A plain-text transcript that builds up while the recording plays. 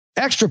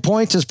Extra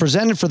Points is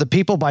presented for the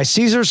people by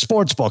Caesars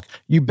Sportsbook.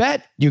 You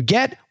bet, you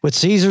get with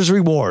Caesars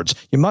Rewards.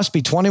 You must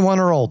be 21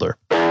 or older.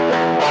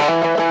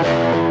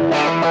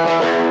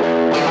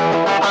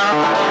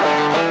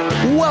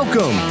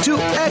 Welcome to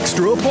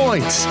Extra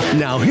Points.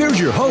 Now here's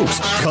your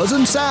host,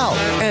 Cousin Sal,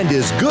 and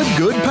his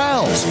good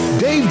pals,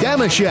 Dave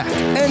Damashek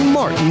and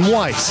Martin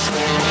Weiss.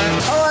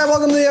 All right,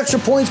 welcome to the Extra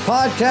Points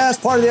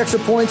Podcast, part of the Extra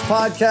Points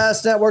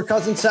Podcast Network.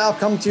 Cousin Sal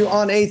coming to you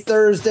on a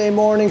Thursday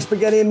morning.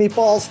 Spaghetti and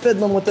meatballs,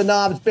 fiddling with the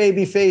knobs,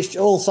 baby-faced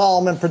Joel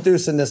Solomon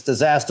producing this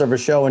disaster of a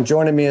show. And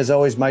joining me, as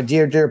always, my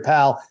dear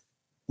pal,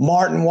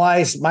 Martin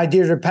Weiss, my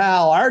dear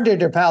pal, our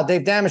dear pal,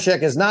 Dave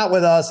Damashek is not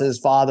with us. His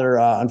father,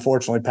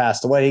 unfortunately,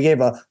 passed away. He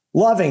gave a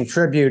loving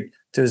tribute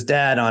to his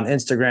dad on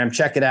Instagram.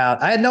 Check it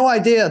out. I had no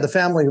idea the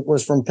family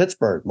was from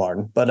Pittsburgh,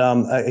 Martin, but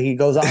he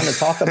goes on to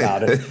talk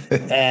about it.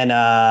 And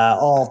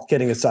all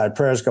kidding aside,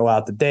 prayers go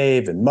out to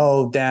Dave and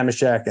Mo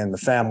Damashek and the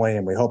family,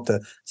 and we hope to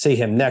see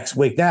him next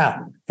week.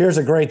 Now, here's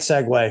a great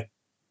segue.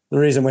 The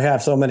reason we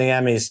have so many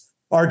Emmys.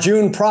 Our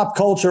June prop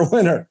culture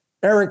winner,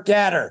 Eric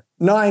Gatter,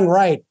 9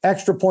 right,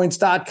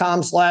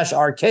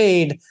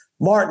 extrapoints.com/arcade.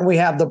 Martin, we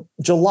have the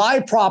July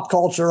prop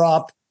culture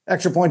up,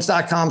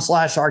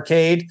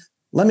 extrapoints.com/arcade.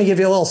 Let me give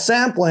you a little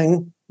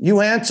sampling.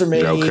 You answer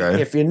me.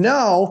 Okay. If you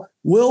know,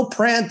 will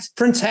Prince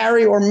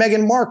Harry or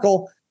Meghan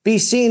Markle be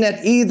seen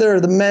at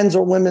either the men's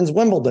or women's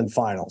Wimbledon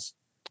finals?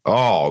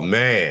 Oh,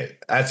 man,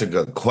 that's a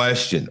good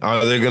question.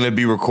 Are they going to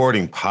be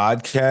recording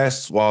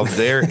podcasts while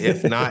there?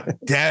 If not,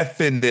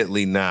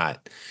 definitely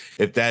not,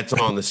 if that's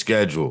on the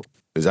schedule.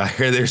 Because I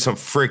hear there's some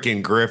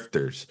freaking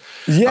grifters.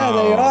 Yeah,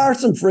 they are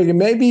some freaking,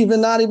 maybe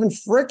even not even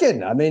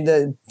freaking. I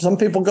mean, some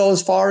people go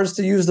as far as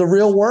to use the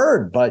real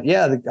word. But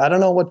yeah, I don't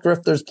know what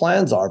grifters'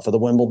 plans are for the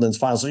Wimbledon's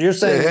final. So you're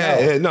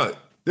saying no,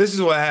 this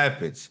is what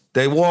happens.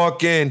 They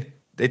walk in,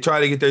 they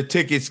try to get their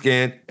ticket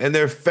scanned, and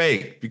they're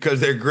fake because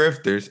they're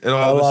grifters. And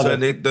all of a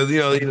sudden,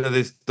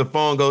 the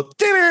phone goes,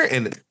 dinner,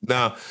 and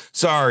no,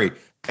 sorry,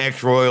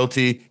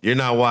 ex-royalty, you're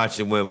not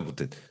watching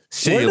Wimbledon.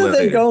 Where do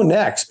they go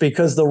next?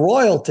 Because the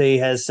royalty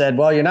has said,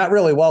 well, you're not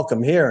really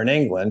welcome here in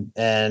England.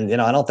 And,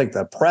 I don't think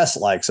the press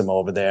likes them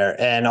over there.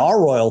 And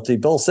our royalty,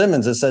 Bill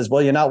Simmons, it says,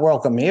 well, you're not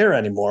welcome here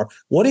anymore.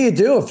 What do you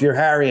do if you're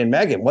Harry and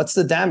Meghan? What's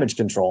the damage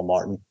control,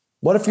 Martin?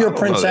 What if you're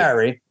Prince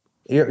Harry,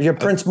 you're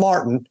Prince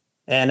Martin,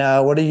 and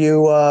what are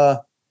you,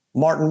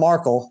 Martin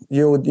Markle,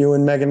 you and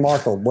Meghan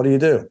Markle? What do you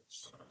do?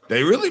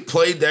 They really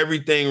played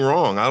everything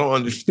wrong. I don't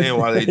understand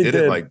why they did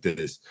it like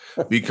this,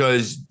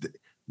 because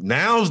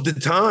now's the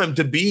time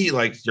to be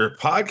like, your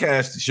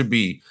podcast should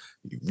be,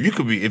 you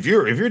could be, if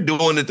you're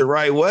doing it the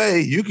right way,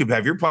 you could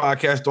have your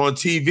podcast on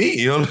TV.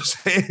 You know what I'm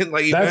saying?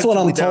 Like, that's what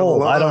I'm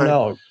told. I don't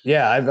know.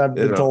 Yeah, I've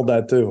been told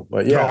that too.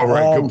 But yeah, all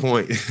right, good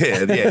point.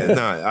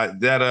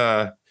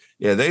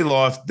 They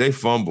lost, they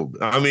fumbled.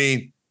 I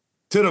mean,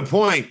 to the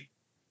point,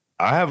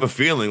 I have a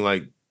feeling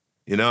like,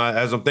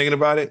 as I'm thinking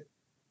about it,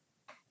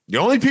 the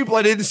only people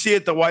I didn't see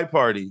at the white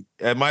party,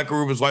 at Michael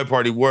Rubin's white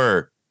party,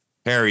 were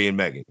Harry and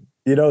Meghan.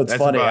 It's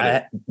funny.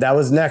 That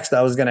was next.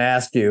 I was going to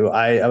ask you.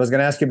 I was going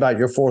to ask you about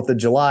your 4th of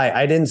July.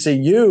 I didn't see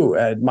you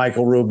at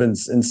Michael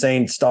Rubin's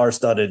insane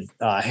star-studded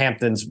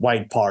Hamptons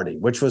white party,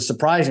 which was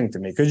surprising to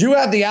me because you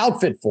have the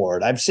outfit for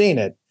it. I've seen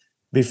it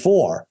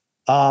before.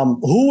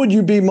 Who would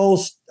you be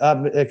most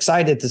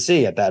excited to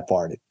see at that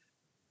party?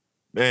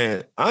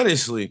 Man,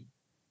 honestly,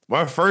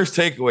 my first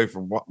takeaway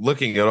from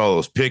looking at all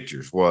those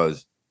pictures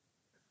was,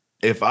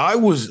 if I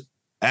was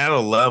at a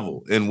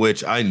level in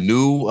which I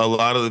knew a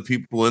lot of the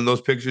people in those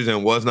pictures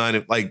and was not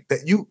like that,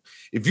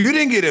 if you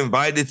didn't get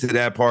invited to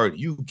that party,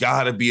 you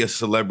gotta be a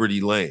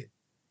celebrity lane.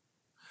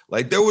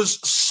 Like, there was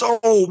so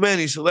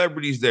many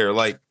celebrities there.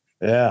 Like,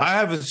 yeah, I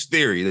have this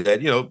theory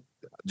that,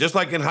 just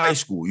like in high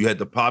school, you had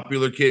the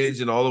popular kids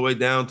and all the way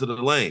down to the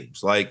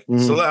lames. Like,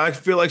 so I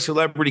feel like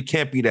celebrity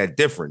can't be that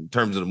different in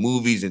terms of the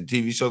movies and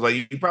TV shows. Like,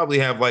 you probably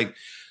have like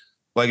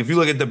if you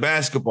look at the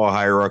basketball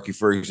hierarchy,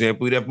 for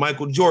example, you'd have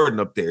Michael Jordan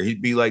up there.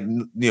 He'd be like,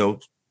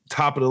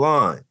 top of the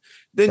line.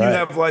 Then you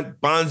have like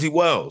Bonzi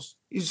Wells.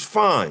 He's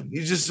fine.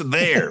 He's just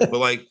there. But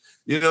like,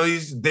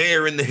 he's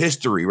there in the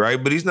history,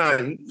 right? But he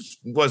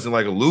wasn't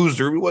like a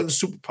loser. He wasn't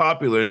super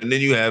popular. And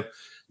then you have,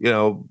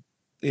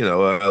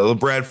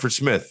 Bradford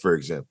Smith, for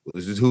example,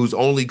 whose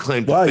only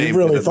claim to fame. Wow, you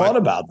really thought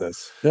about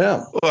this.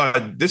 Yeah.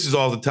 Well, this is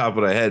all the top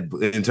of my head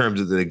in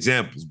terms of the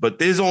examples. But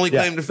his only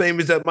claim to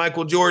fame is that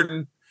Michael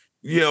Jordan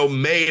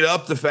made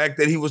up the fact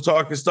that he was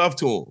talking stuff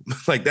to him.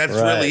 Like, that's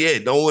really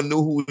it. No one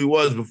knew who he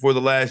was before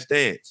the Last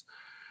Dance.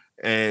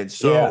 And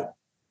so,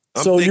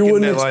 so you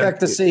wouldn't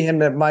expect to see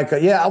him at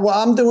Micah. Yeah. Well,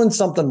 I'm doing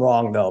something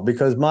wrong though,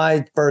 because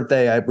my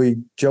birthday, we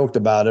joked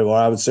about it, or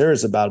I was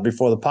serious about it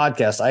before the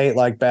podcast. I ate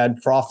like bad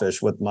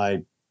crawfish with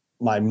my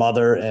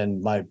mother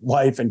and my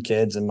wife and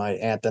kids and my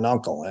aunt and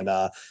uncle. And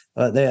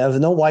they have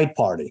no white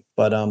party,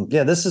 but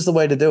this is the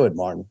way to do it,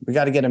 Martin. We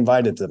got to get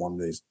invited to one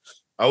of these.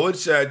 I would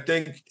say, I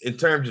think in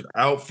terms of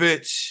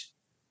outfits,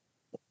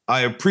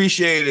 I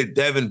appreciated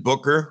Devin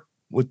Booker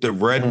with the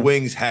Red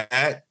Wings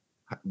hat,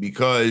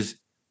 because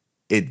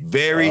it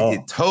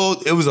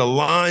was a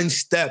line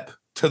step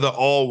to the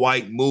all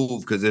white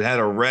move because it had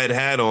a red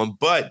hat on,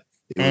 but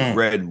it was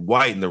red and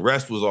white, and the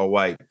rest was all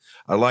white.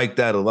 I like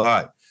that a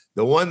lot.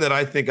 The one that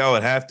I think I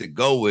would have to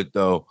go with,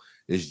 though,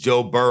 is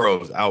Joe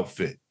Burrow's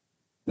outfit.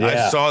 Yeah.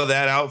 I saw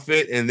that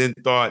outfit and then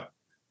thought,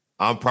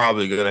 I'm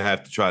probably going to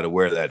have to try to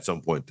wear that at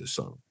some point this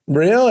summer.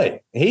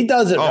 Really? He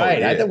does it right.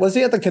 Yeah. Was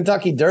he at the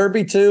Kentucky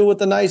Derby, too, with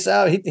the nice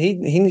out?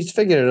 He's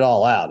figured it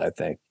all out, I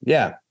think.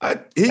 Yeah.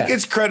 He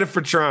gets credit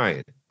for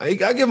trying. I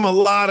give him a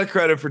lot of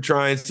credit for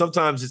trying.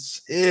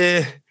 Sometimes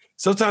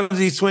sometimes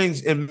he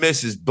swings and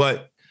misses,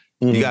 but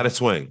you got to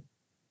swing.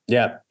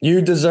 Yeah,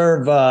 you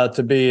deserve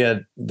to be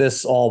at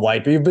this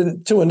all-white. But you've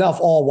been to enough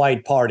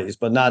all-white parties,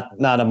 but not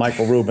a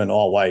Michael Rubin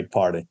all-white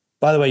party.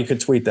 By the way, you could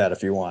tweet that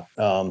if you want.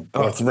 I'll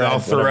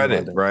thread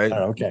it, right?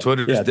 Oh, okay.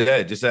 Twitter's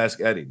dead. Just ask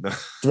Eddie.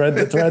 thread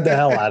the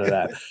hell out of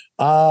that.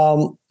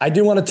 I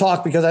do want to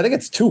talk because I think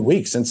it's 2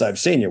 weeks since I've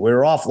seen you. We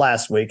were off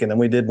last week, and then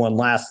we did one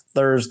last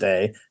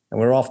Thursday, and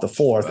we were off the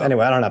 4th. Wow.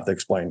 Anyway, I don't have to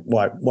explain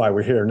why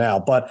we're here now,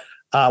 but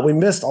we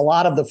missed a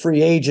lot of the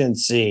free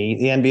agency,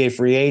 the NBA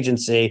free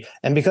agency.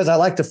 And because I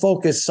like to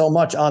focus so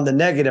much on the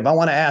negative, I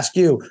want to ask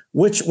you,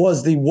 which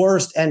was the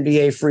worst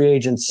NBA free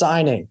agent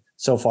signing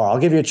so far? I'll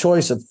give you a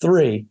choice of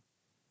 3,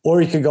 or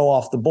you could go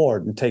off the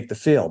board and take the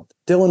field.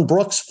 Dylan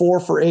Brooks, 4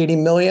 for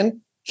 $80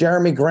 million.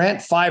 Jeremy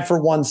Grant, 5 for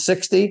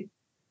 $160.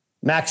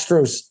 Max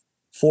Strus,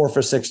 4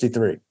 for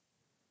 $63.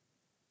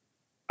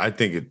 I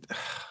think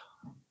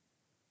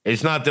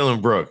it's not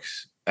Dylan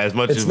Brooks as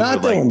much as we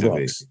would like it to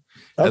be.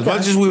 As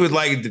much as we would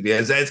like it to be,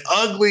 as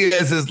ugly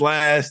as his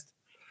last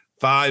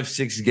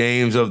 5-6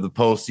 games of the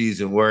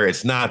postseason were,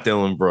 it's not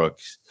Dylan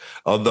Brooks.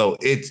 Although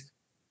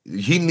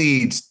he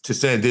needs to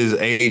send his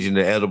agent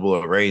an edible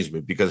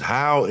arrangement, because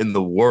how in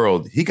the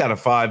world he got a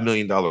 $5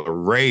 million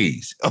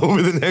raise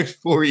over the next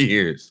 4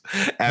 years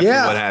after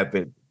what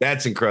happened?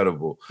 That's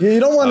incredible. You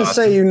don't want to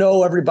say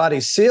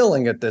everybody's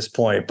ceiling at this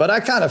point, but I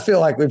kind of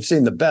feel like we've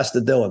seen the best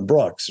of Dylan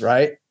Brooks,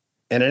 right?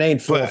 And it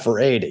ain't 4 for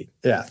 80.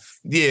 Yeah.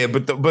 Yeah,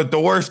 but the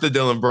worst of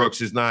Dylan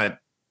Brooks is not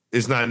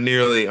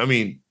nearly. I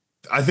mean,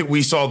 I think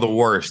we saw the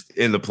worst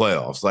in the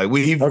playoffs. Like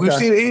we've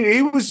seen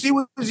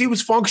he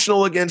was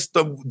functional against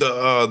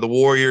the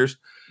Warriors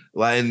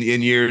in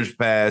years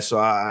past. So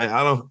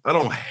I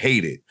don't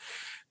hate it.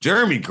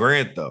 Jeremy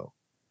Grant, though,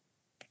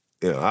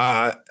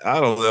 I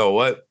don't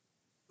know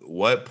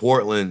what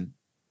Portland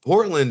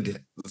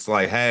it's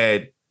like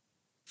had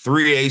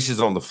 3 aces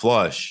on the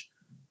flush.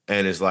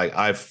 And it's like,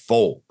 I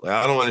fold. Like,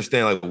 I don't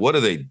understand. Like, what are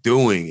they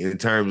doing in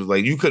terms of,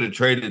 like, you could have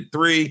traded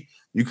 3.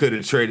 You could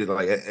have traded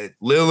like at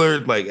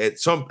Lillard. Like at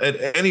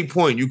any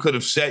point, you could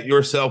have set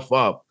yourself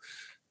up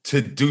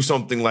to do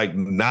something like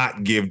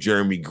not give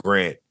Jeremy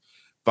Grant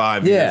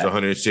 5 years,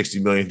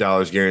 $160 million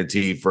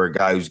guaranteed for a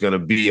guy who's going to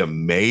be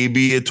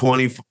maybe a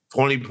 20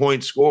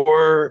 point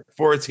scorer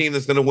for a team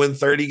that's going to win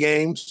 30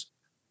 games.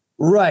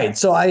 Right.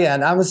 So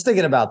I was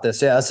thinking about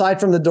this. Yeah. Aside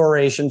from the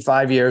duration,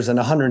 5 years and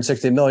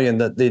 $160 million,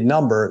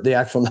 the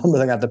actual number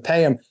they got to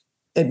pay him,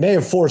 it may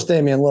have forced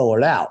Damian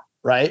Lillard out.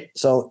 Right.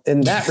 So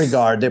in that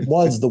regard, it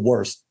was the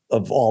worst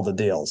of all the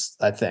deals,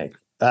 I think.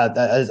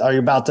 Are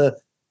you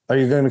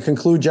going to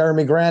conclude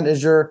Jeremy Grant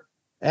as your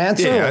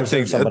answer? Yeah, I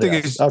think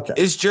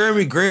it's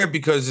Jeremy Grant,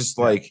 because it's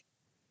like,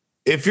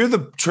 if you're the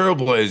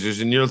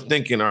Trailblazers and you're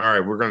thinking, all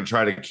right, we're going to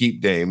try to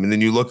keep Dame, and then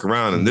you look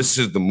around and this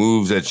is the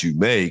moves that you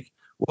make.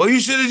 Well, you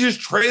should have just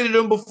traded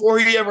him before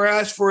he ever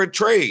asked for a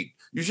trade.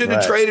 You should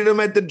have traded him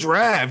at the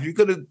draft. You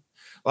could have,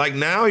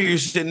 now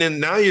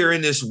you're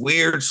in this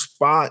weird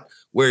spot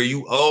where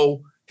you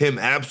owe him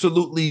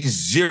absolutely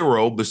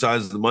zero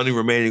besides the money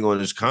remaining on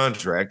his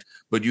contract.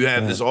 But you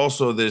have this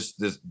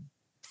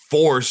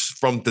force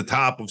from the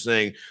top of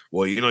saying,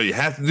 well, you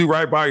have to do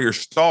right by your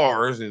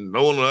stars and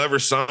no one will ever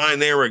sign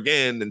there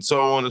again, and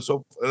so on and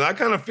so forth. And I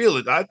kind of feel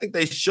it. I think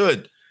they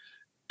should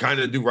kind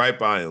of do right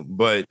by him.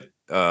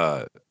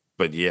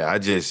 But yeah,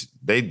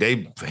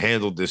 they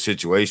handled this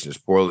situation as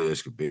poorly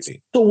as could be.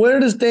 So where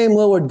does Dame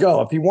Lillard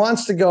go? If he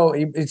wants to go,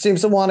 he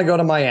seems to want to go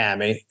to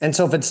Miami. And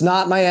so if it's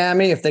not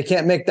Miami, if they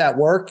can't make that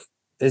work,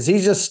 is he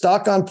just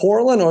stuck on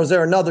Portland, or is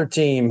there another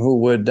team who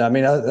would? I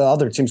mean,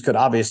 other teams could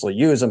obviously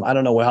use him. I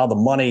don't know how the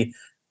money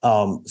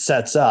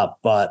sets up,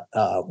 but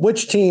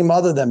which team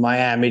other than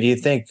Miami do you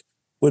think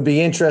would be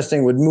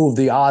interesting, would move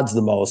the odds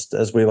the most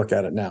as we look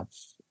at it now?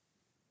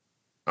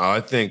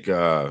 I think,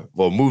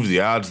 moves the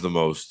odds the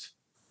most.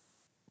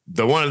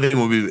 The one thing that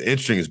would be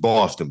interesting is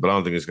Boston, but I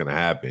don't think it's going to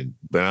happen.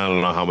 But I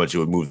don't know how much it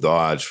would move the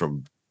odds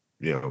from,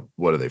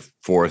 what are they,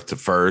 4th to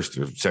 1st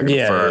or 2nd to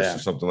 1st or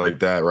something like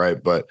that,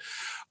 right? But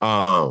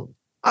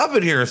I've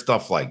been hearing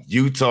stuff like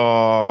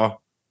Utah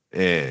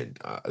and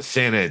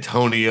San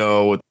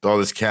Antonio with all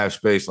this cap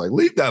space. Like,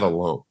 leave that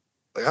alone.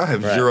 Like, I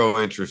have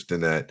zero interest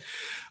in that.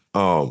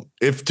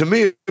 If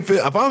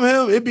I'm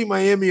him, it'd be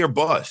Miami or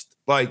bust.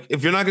 Like,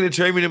 if you're not going to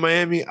trade me to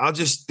Miami, I'll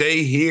just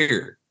stay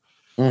here.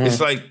 Mm-hmm. It's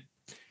like,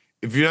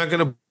 if you're not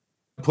going to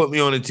put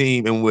me on a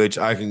team in which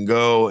I can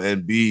go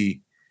and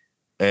be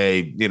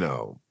a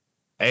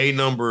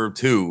number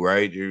 2,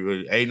 right?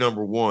 You're a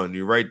number 1.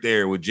 You're right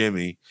there with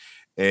Jimmy.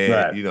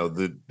 And,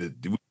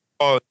 we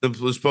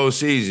this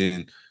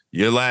postseason,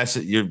 your last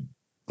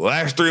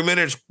 3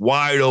 minutes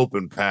wide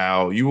open,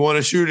 pal. You want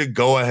to shoot it?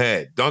 Go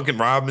ahead. Duncan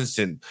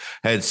Robinson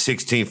had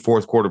 16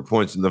 fourth quarter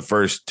points in the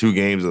first 2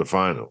 games of the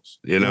finals.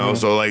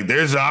 So like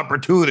there's an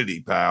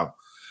opportunity, pal.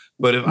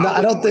 But if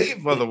I don't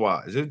think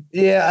otherwise,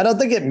 I don't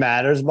think it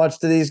matters much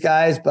to these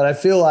guys. But I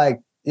feel like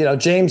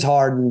James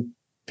Harden,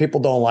 people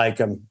don't like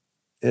him.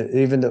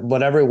 Even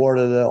whatever he wore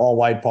to the all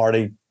white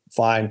party,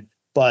 fine.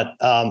 But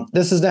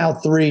this is now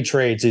 3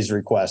 trades he's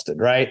requested,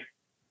 right?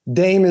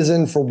 Dame is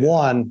in for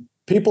 1.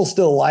 People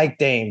still like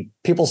Dame.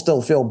 People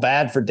still feel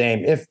bad for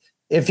Dame.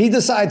 If he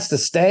decides to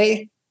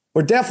stay,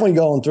 we're definitely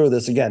going through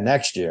this again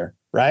next year,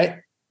 right?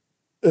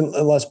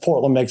 Unless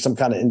Portland makes some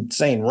kind of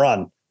insane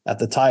run at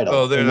the title.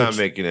 Oh, they're not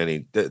making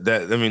any.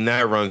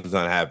 That run's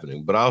not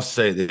happening. But I'll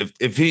say that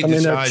if he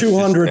decides, they're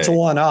 200 to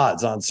 1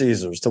 odds on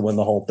Caesars to win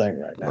the whole thing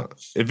right now.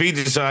 If he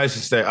decides to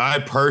stay, I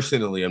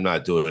personally am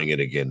not doing it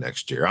again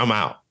next year. I'm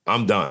out.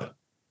 I'm done.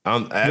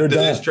 After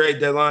this trade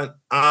deadline,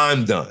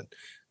 I'm done.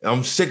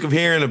 I'm sick of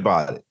hearing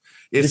about it.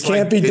 It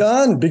can't be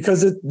done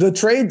because the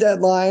trade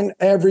deadline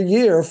every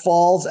year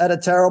falls at a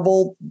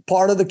terrible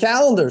part of the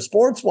calendar,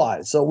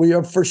 sports-wise. So we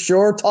are for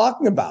sure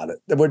talking about it.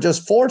 We're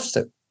just forced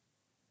to.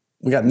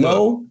 We got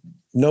no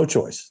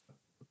choice.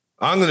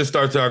 I'm going to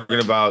start talking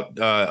about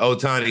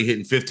Ohtani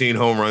hitting 15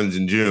 home runs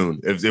in June.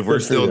 If we're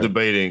still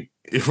debating,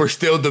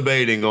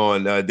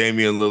 on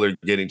Damian Lillard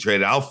getting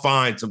traded, I'll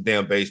find some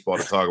damn baseball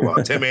to talk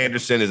about. Tim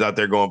Anderson is out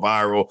there going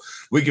viral.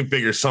 We can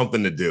figure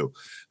something to do.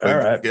 All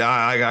right.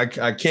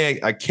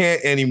 I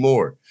can't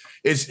anymore.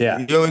 It's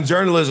in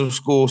journalism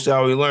school, so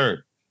how we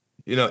learn.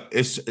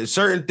 It's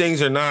certain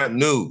things are not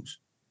news.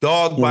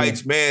 Dog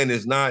bites man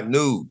is not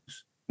news.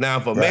 Now,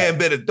 if a man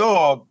bit a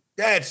dog,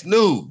 that's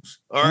news.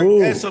 All right.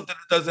 That's something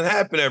that doesn't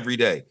happen every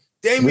day.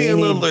 Damian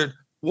Lillard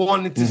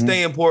wanting to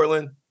stay in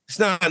Portland, it's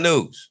not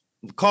news.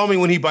 Call me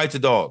when he bites a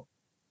dog.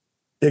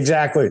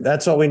 Exactly.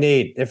 That's what we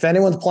need. If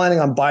anyone's planning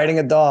on biting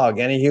a dog,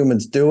 any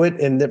humans, do it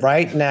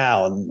right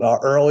now, in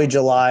early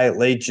July,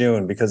 late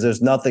June, because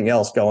there's nothing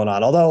else going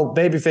on. Although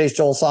babyface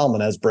Joel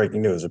Solomon has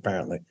breaking news,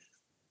 apparently.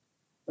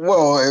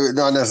 Well,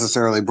 not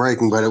necessarily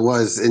breaking, but it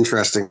was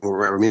interesting.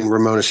 I mean,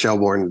 Ramona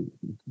Shelbourne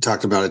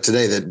talked about it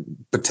today that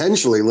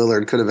potentially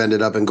Lillard could have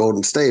ended up in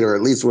Golden State, or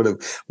at least would have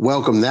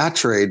welcomed that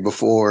trade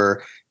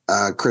before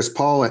Chris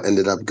Paul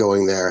ended up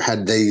going there.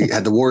 Had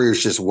the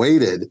Warriors just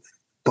waited.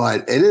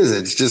 But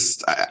it's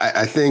just,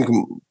 I think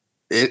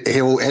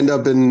he'll end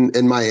up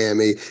in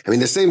Miami. I mean,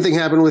 the same thing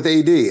happened with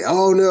AD.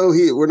 Oh no,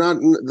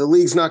 the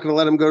league's not going to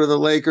let him go to the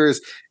Lakers.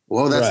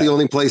 Well, that's the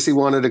only place he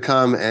wanted to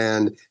come.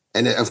 And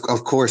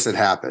of course it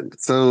happened.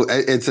 So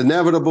it's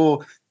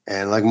inevitable.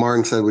 And like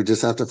Martin said, we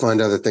just have to find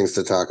other things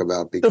to talk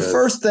about. Because the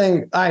first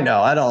thing I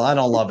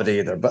don't love it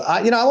either, but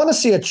I want to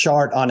see a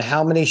chart on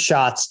how many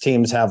shots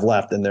teams have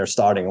left in their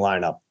starting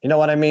lineup. You know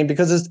what I mean?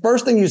 Because it's the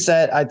first thing you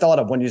said, I thought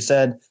of when you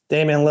said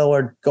Damian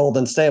Lillard,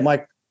 Golden State. I'm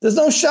like, there's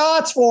no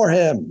shots for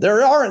him.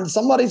 There aren't.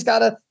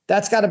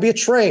 That's got to be a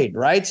trade,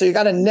 right? So you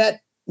got to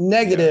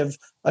negative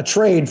a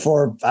trade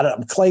for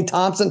Klay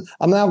Thompson.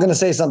 I'm now going to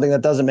say something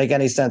that doesn't make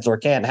any sense or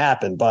can't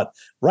happen, but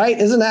right?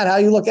 Isn't that how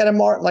you look at it,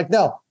 Mark? Like,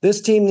 no,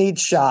 this team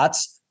needs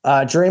shots.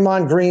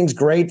 Draymond Green's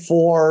great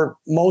for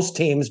most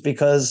teams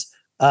because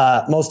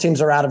most teams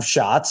are out of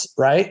shots,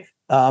 right?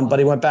 But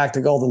he went back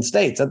to Golden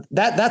State. So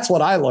that's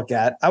what I look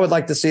at. I would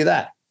like to see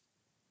that.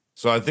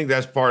 So I think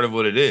that's part of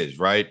what it is,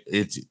 right?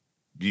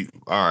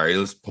 All right,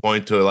 let's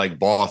point to like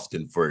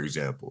Boston, for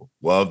example.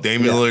 Well, if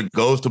Damian Lillard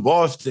goes to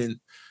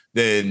Boston,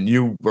 then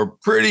you were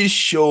pretty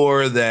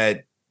sure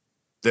that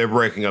they're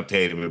breaking up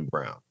Tatum and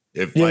Brown.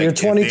 You're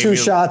 22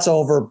 shots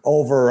over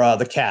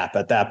the cap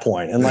at that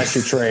point, unless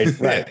you trade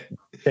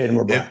Tatum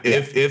or Brown.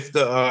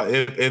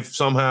 If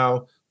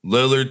somehow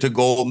Lillard to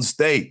Golden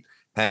State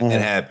had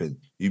happened,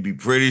 you'd be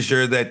pretty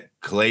sure that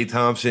Klay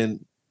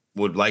Thompson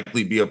would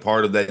likely be a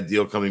part of that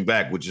deal coming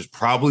back, which is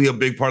probably a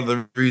big part of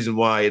the reason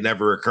why it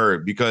never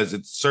occurred. Because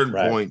at a certain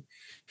point,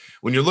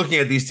 when you're looking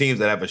at these teams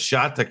that have a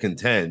shot to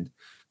contend,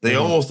 they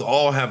almost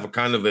all have a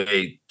kind of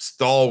a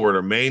stalwart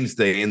or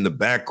mainstay in the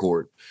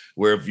backcourt,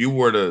 where if you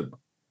were to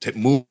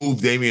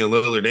move Damian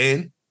Lillard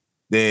in,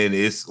 then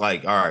it's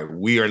like, all right,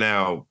 we are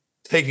now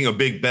taking a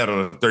big bet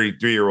on a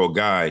 33-year-old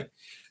guy,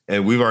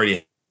 and we've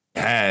already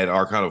had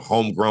our kind of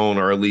homegrown,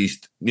 or at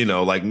least,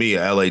 like me,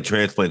 a LA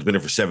transplant, been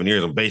here for 7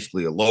 years. I'm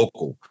basically a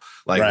local,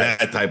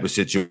 that type of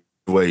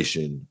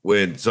situation.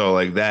 I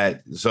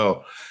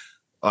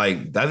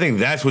think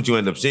that's what you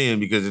end up seeing,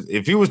 because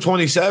if he was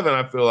 27,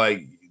 I feel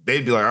like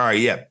they'd be like, all right,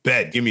 yeah,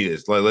 bet, give me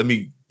this. Like, let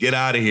me get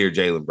out of here,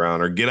 Jaylen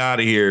Brown, or get out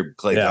of here,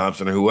 Klay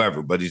Thompson, or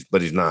whoever. But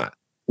he's not.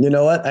 You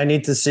know what? I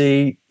need to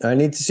see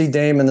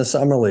Dame in the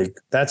summer league.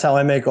 That's how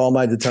I make all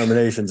my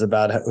determinations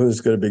about who's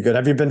going to be good.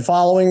 Have you been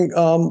following?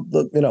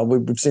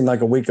 We've seen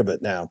like a week of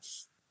it now.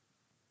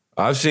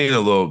 I've seen a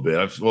little bit.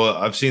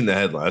 I've seen the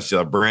headlines.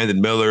 Brandon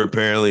Miller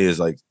apparently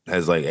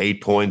has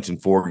 8 points in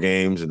 4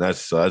 games, and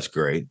that's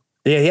great.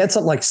 Yeah, he had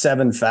something like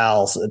 7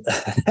 fouls at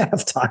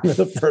halftime of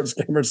the first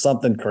game or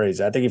something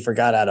crazy. I think he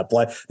forgot how to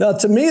play. Now,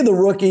 to me, the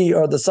rookie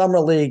or the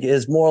summer league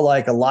is more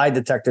like a lie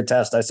detector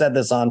test. I said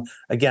this on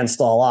Against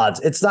All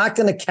Odds. It's not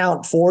going to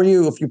count for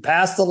you if you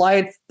pass the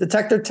lie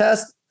detector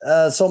test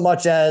so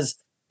much as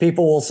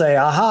people will say,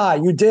 aha,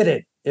 you did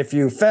it if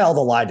you fail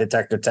the lie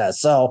detector test.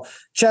 So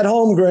Chet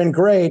Holmgren,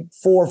 great,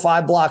 4 or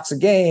 5 blocks a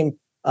game.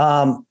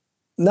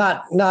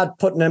 Not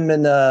putting him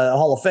in the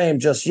Hall of Fame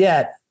just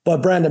yet.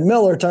 But Brandon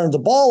Miller turns the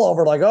ball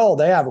over like, oh,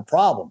 they have a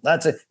problem.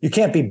 That's it. You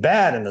can't be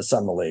bad in the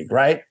summer league,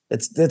 right?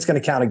 It's going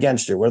to count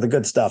against you, where the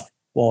good stuff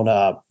won't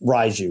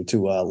rise you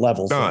to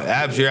levels. No,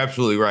 you're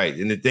absolutely right.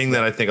 And the thing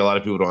that I think a lot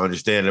of people don't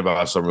understand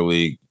about summer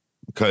league,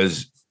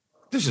 because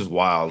this is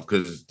wild,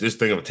 because this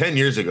thing of 10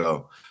 years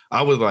ago,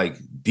 I would like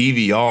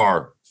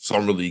DVR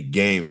summer league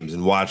games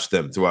and watch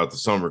them throughout the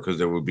summer because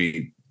there would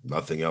be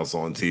nothing else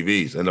on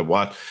TVs.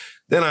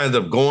 Then I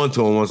ended up going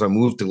to them once I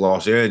moved to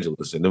Los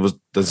Angeles, and it was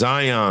the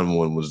Zion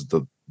one was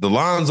the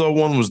Lonzo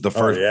one was the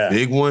first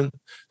big one.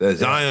 The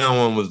Zion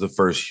one was the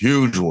first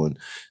huge one.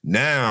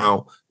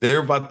 Now they're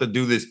about to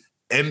do this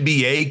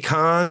NBA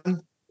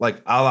con,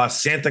 like a la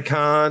Santa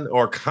Con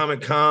or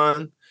Comic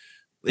Con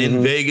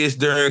in Vegas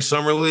during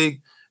Summer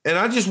League. And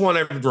I just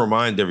want to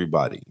remind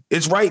everybody,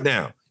 it's right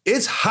now.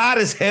 It's hot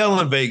as hell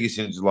in Vegas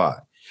in July.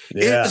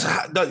 Yeah.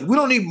 We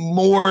don't need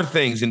more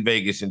things in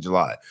Vegas in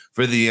July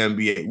for the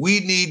NBA.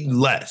 We need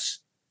less.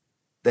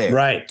 There.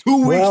 Right.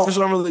 2 weeks for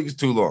Summer League is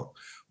too long.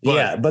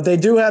 But they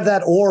do have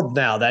that orb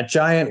now, that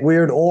giant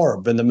weird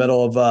orb in the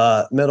middle of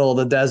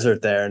the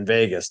desert there in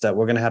Vegas that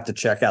we're going to have to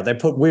check out. They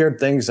put weird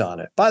things on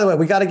it. By the way,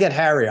 we got to get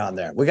Harry on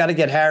there. We got to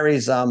get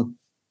Harry's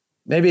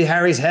maybe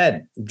Harry's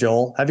head,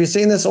 Joel. Have you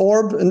seen this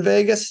orb in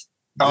Vegas?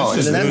 Oh,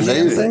 it's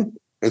amazing.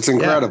 It's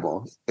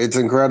incredible. Yeah. It's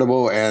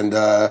incredible. And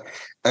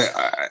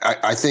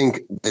I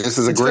think this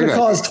is a great idea. It's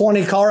going to cause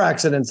 20 car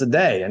accidents a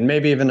day and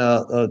maybe even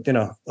a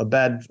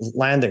bad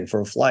landing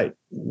for a flight,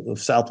 a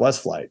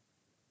Southwest flight.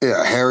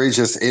 Yeah, Harry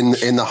just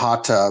in the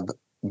hot tub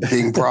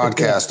being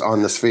broadcast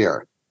on the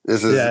Sphere.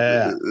 This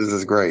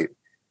is great.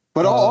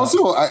 But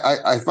also,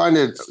 I find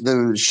it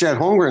the Chet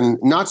Holmgren,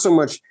 not so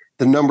much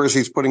the numbers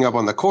he's putting up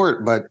on the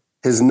court, but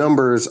his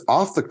numbers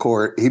off the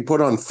court. He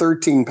put on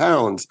 13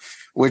 pounds,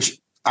 which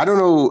I don't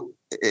know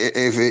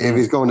if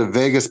he's going to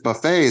Vegas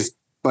buffets.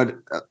 But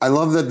I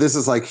love that this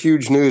is like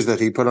huge news that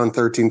he put on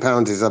 13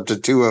 pounds. He's up to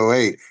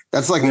 208.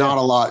 That's like not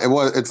a lot.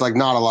 It's like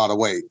not a lot of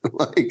weight.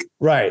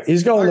 Right.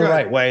 He's going the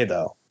right way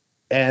though.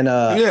 And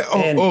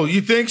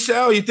you think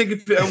so? You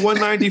think at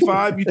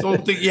 195, you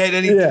don't think he had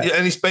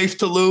any space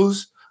to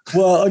lose?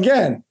 Well,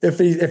 again, if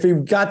he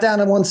got down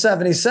to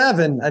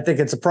 177, I think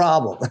it's a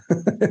problem.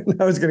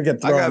 I was going to get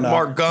thrown. I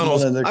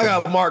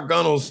got Mark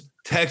Gunnels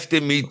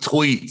texting me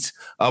tweets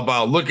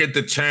about look at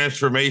the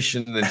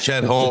transformation in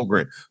Chet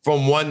Holmgren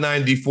from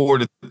 194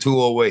 to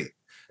 208.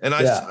 And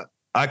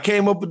I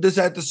came up with this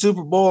at the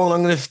Super Bowl, and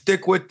I'm going to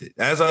stick with it.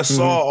 As I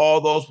saw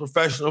all those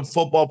professional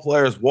football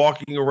players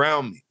walking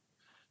around me,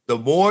 the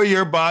more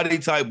your body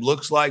type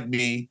looks like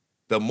me,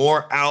 the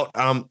more out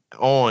I'm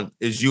on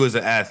is you as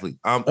an athlete.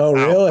 I'm out.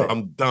 Really?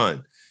 I'm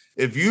done.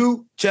 If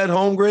you, Chet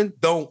Holmgren,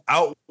 don't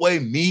outweigh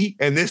me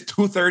and this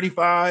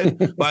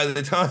 235 by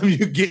the time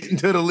you get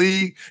into the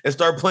league and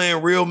start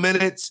playing real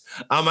minutes,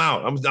 I'm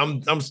out.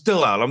 I'm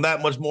still out. I'm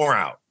that much more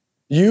out.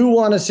 You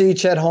want to see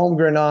Chet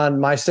Holmgren on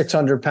My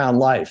 600-Pound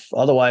Life.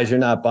 Otherwise, you're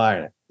not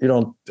buying it. You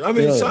don't. I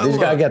mean, he's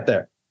got to get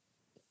there.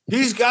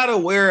 He's got to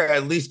wear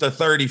at least a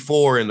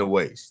 34 in the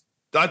waist.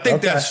 I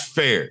think that's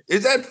fair.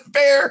 Is that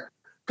fair?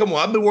 Come on.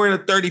 I've been wearing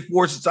a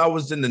 34 since I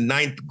was in the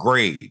 9th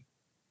grade.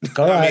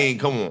 I mean,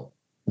 come on.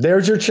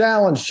 There's your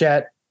challenge,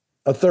 Chet.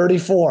 A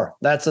 34.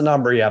 That's the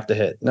number you have to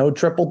hit. No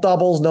triple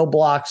doubles, no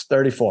blocks,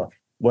 34.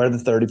 Wear the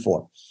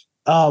 34.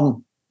 I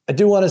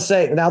do want to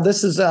say, now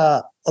this is,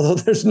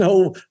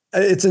 although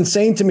it's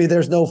insane to me,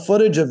 there's no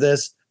footage of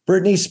this.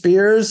 Britney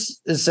Spears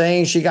is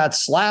saying she got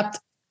slapped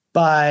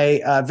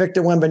by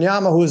Victor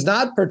Wembanyama, who has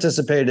not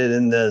participated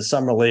in the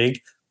Summer League.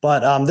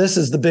 But this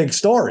is the big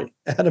story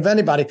out of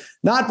anybody.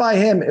 Not by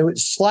him. It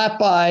was slapped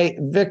by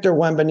Victor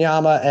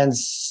Wembanyama and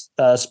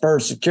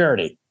Spurs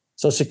security.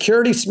 So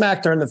security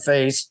smacked her in the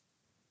face.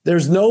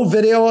 There's no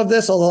video of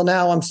this, although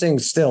now I'm seeing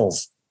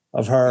stills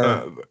of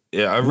her.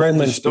 I read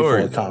the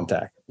story.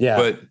 Contact. Yeah.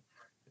 But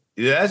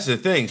that's the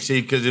thing.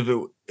 See, because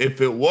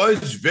if it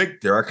was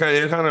Victor,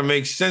 it kind of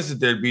makes sense that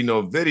there'd be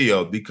no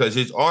video because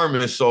his arm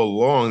is so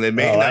long, they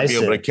may not be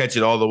able to catch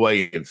it all the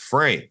way in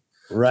frame.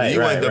 Right.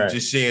 So you end up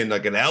just seeing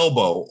like an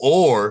elbow,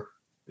 or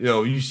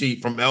you see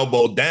from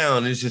elbow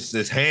down, it's just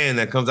this hand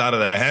that comes out of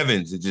the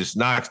heavens. It just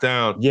knocks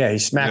down. Yeah, he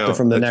smacked her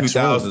from the next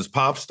 2000s room.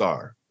 pop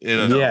star.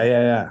 Yeah.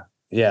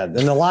 And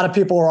a lot of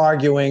people are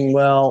arguing,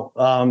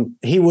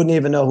 he wouldn't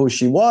even know who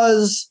she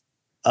was.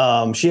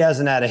 She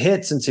hasn't had a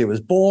hit since he was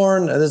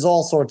born. There's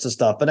all sorts of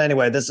stuff. But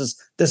anyway, this is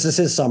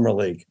his summer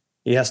league.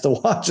 He has to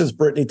watch as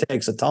Britney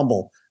takes a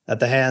tumble at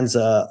the hands,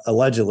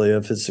 allegedly,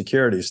 of his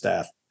security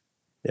staff.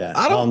 Yeah.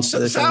 I don't.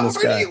 How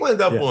do you end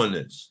up on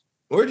this?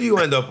 Where do you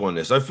end up on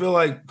this? I feel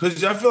like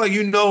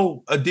you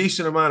know a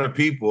decent amount of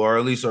people, or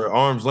at least are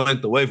arm's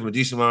length away from a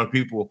decent amount of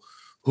people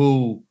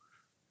who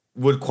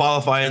would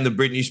qualify in the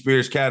Britney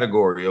Spears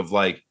category of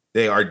like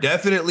they are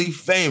definitely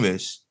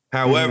famous,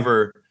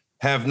 however,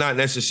 have not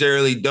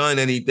necessarily done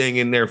anything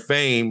in their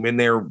fame in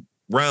their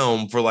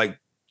realm for like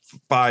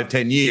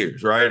 5-10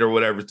 years, right? Or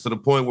whatever, to the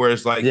point where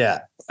it's like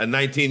a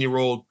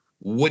 19-year-old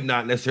would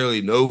not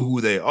necessarily know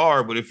who they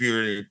are, but if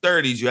you're in your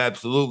 30s, you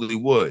absolutely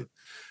would.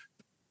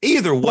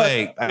 Either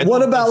way,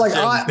 what about like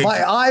by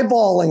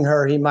eyeballing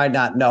her, he might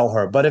not know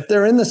her. But if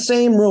they're in the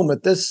same room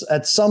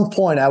at some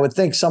point, I would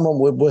think someone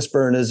would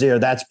whisper in his ear,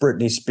 "That's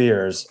Britney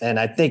Spears," and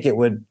I think it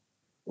would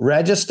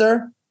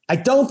register. I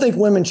don't think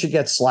women should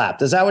get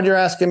slapped. Is that what you're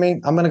asking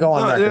me? I'm going to go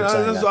on record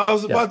saying that. I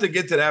was about to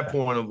get to that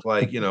point of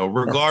like,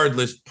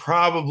 regardless,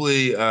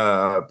 probably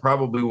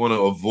want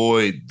to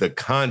avoid the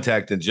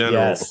contact in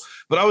general. Yes.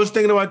 But I was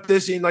thinking about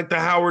this in like the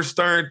Howard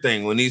Stern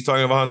thing when he's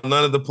talking about how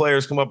none of the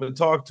players come up and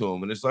talk to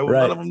him. And it's like,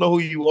 well, none of them know who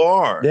you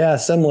are. Yeah,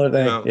 similar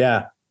thing.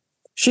 Yeah.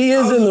 She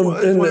is in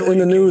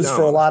the news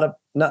for a lot of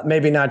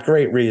maybe not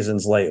great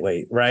reasons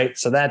lately, right?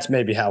 So that's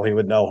maybe how he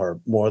would know her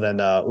more than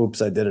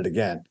oops, I did it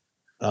again.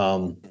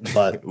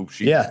 But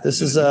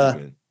this is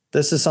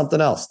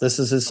something else. This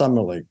is his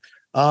summer league.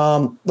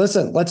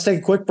 Listen, let's take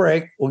a quick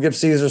break. We'll give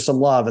Caesar some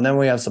love, and then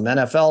we have some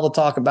NFL to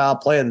talk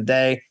about, play of the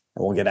day,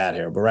 and we'll get out of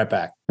here. We'll be right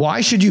back.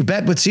 Why should you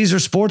bet with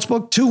Caesars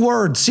Sportsbook? 2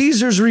 words,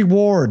 Caesars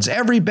Rewards.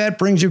 Every bet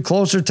brings you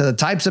closer to the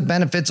types of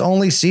benefits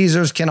only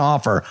Caesars can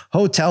offer.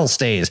 Hotel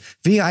stays,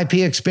 VIP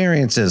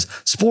experiences,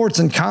 sports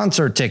and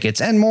concert tickets,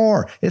 and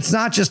more. It's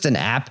not just an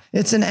app,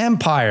 it's an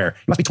empire.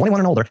 You must be 21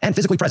 and older and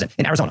physically present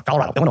in Arizona,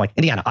 Colorado, Illinois,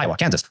 Indiana, Iowa,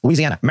 Kansas,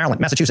 Louisiana,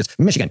 Maryland, Massachusetts,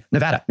 Michigan,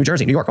 Nevada, New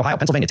Jersey, New York, Ohio,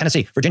 Pennsylvania,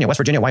 Tennessee, Virginia, West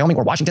Virginia, Wyoming,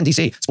 or Washington,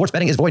 D.C. Sports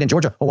betting is void in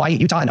Georgia, Hawaii,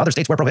 Utah, and other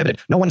states where prohibited.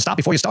 No one stop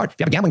before you start. If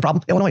you have a gambling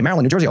problem, Illinois,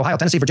 Maryland, New Jersey, Ohio,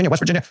 Tennessee, Virginia,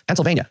 West Virginia,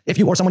 Pennsylvania. If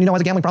you or someone you know has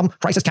a gambling problem,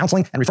 crisis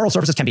counseling and referral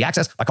services can be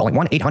accessed by calling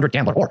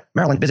 1-800-GAMBLER. Or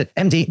Maryland, visit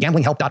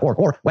mdgamblinghelp.org.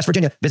 Or West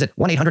Virginia, visit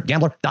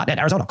 1-800-GAMBLER.net.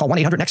 Arizona, call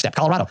 1-800-NEXT-STEP.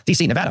 Colorado,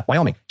 D.C., Nevada,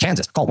 Wyoming,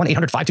 Kansas, call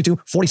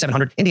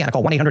 1-800-522-4700. Indiana,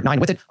 call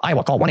 1-800-9-WITH-IT.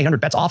 Iowa, call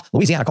 1-800-BETS-OFF.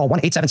 Louisiana, call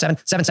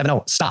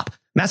 1-877-770-STOP.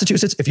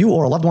 Massachusetts, if you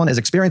or a loved one is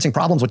experiencing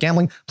problems with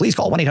gambling, please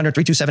call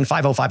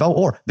 1-800-327-5050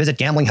 or visit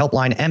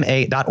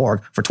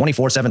gamblinghelplinema.org for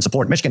 24/7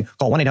 support. Michigan,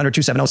 call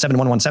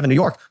 1-800-270-7117. New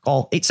York,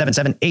 call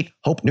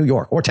 877-8-HOPE-NEW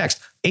YORK or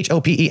text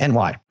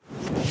HOPENY.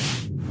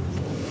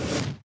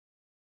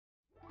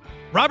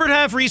 Robert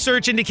Half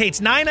research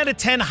indicates 9 out of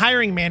 10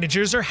 hiring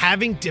managers are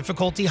having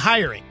difficulty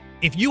hiring.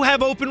 If you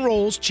have open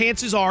roles,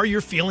 chances are you're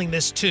feeling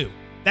this too.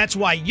 That's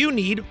why you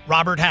need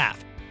Robert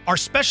Half. Our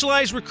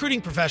specialized recruiting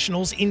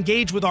professionals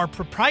engage with our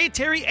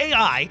proprietary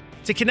AI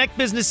to connect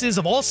businesses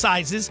of all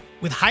sizes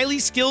with highly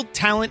skilled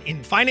talent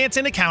in finance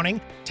and accounting,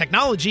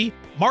 technology,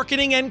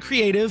 marketing and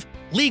creative,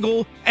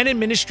 legal, and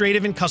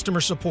administrative and customer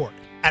support.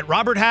 At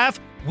Robert Half,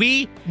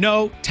 we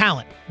know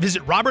talent.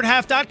 Visit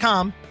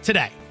roberthalf.com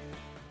today.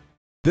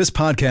 This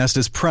podcast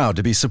is proud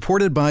to be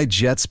supported by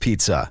Jets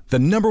Pizza, the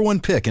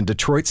 #1 pick in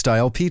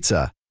Detroit-style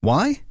pizza.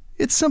 Why?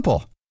 It's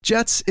simple.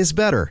 Jets is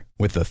better.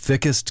 With the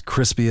thickest,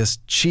 crispiest,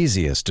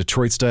 cheesiest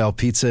Detroit-style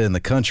pizza in the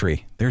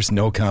country, there's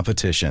no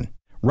competition.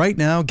 Right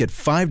now, get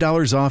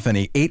 $5 off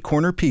any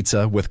 8-corner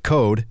pizza with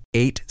code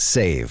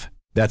 8SAVE.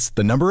 That's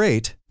the number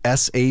 8,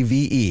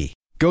 SAVE.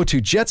 Go to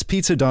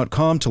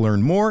jetspizza.com to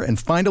learn more and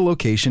find a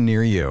location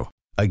near you.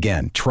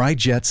 Again, try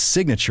Jet's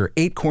signature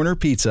 8-corner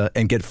pizza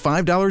and get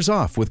 $5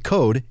 off with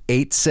code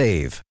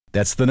 8SAVE.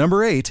 That's the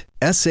number 8,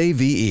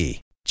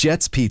 SAVE.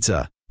 Jet's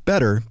Pizza.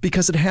 Better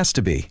because it has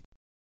to be.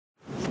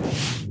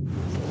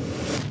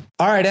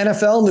 All right,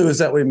 NFL news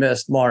that we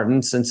missed,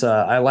 Martin, since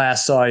I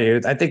last saw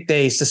you. I think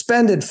they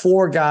suspended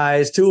 4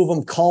 guys, 2 of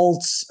them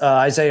Colts,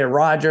 Isaiah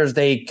Rodgers.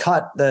 They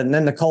cut, and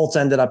then the Colts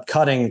ended up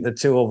cutting the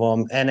 2 of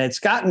them. And it's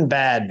gotten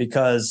bad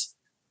because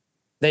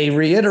they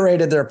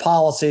reiterated their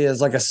policy as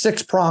like a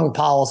 6-pronged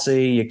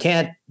policy. You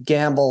can't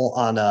gamble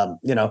on, on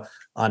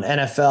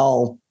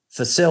NFL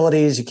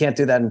facilities. You can't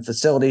do that in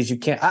facilities. You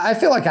can't. I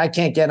feel like I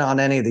can't get on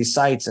any of these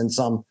sites in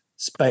some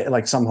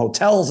some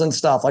hotels and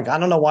stuff. Like, I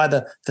don't know why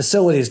the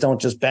facilities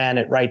don't just ban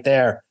it right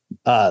there,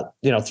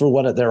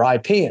 through their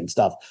IP and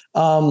stuff.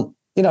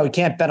 You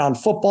can't bet on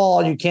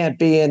football. You can't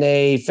be in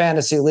a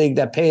fantasy league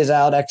that pays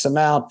out X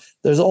amount.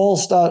 There's all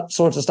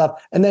sorts of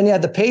stuff. And then you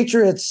had the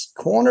Patriots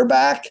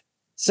cornerback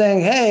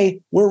saying,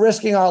 hey, we're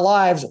risking our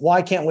lives.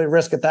 Why can't we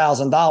risk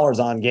 $1,000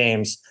 on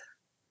games?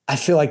 I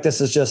feel like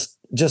this is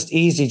just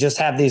easy. Just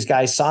have these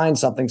guys sign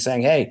something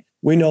saying, hey,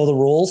 we know the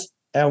rules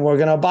and we're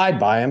going to abide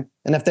by them.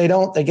 And if they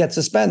don't, they get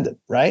suspended,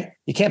 right?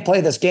 You can't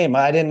play this game.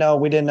 We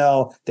didn't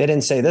know. They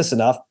didn't say this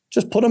enough.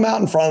 Just put them out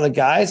in front of the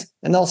guys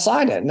and they'll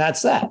sign it. And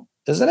that's that,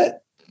 isn't it?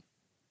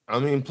 I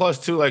mean, plus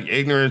too, like,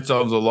 ignorance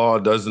of the law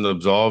doesn't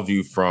absolve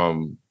you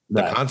from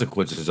the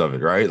consequences of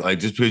it, right? Like,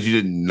 just because you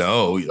didn't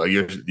know, like,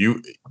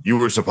 you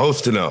were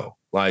supposed to know.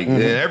 Like,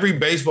 in every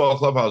baseball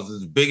clubhouse,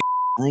 there's a big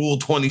Rule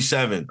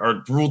 27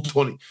 or Rule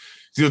 20,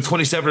 it's either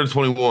 27 or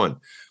 21.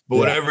 But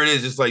whatever it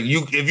is, it's like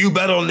if you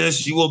bet on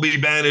this, you will be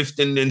banished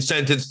and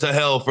sentenced to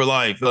hell for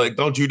life. Like,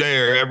 don't you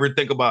dare ever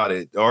think about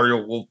it,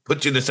 or we'll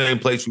put you in the same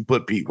place we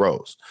put Pete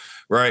Rose,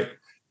 right?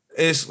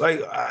 It's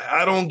like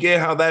I don't get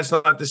how that's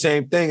not the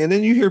same thing. And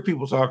then you hear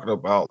people talking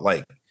about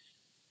like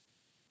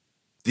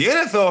the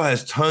NFL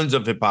has tons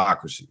of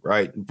hypocrisy,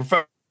 right?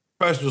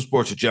 Professional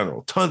sports in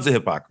general, tons of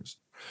hypocrisy.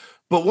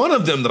 But one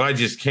of them that I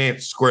just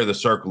can't square the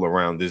circle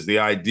around is the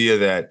idea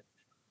that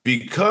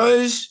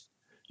because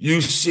you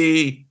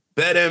see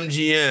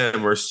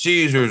BetMGM or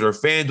Caesars or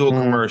FanDuel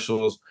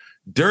commercials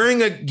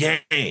during a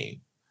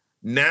game,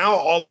 now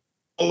all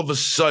of a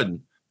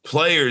sudden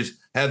players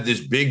have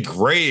this big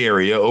gray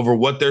area over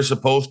what they're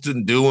supposed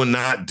to do and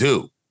not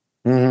do.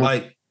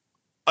 Like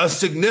a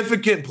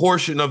significant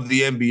portion of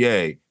the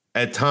NBA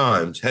at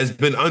times has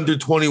been under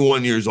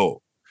 21 years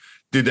old.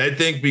 Did they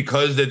think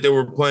because that they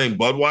were playing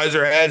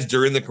Budweiser ads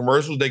during the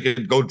commercials, they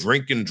could go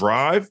drink and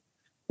drive?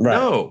 Right.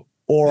 No.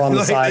 Or on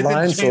the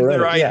sidelines. Change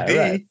their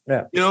ID.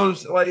 Yeah. You know,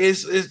 like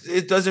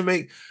it doesn't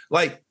make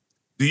like.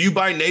 Do you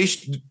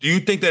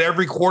think that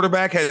every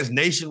quarterback has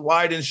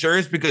nationwide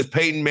insurance because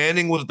Peyton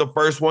Manning was the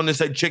first one to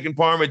say chicken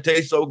parm, it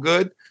tastes so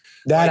good?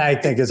 That I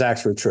think is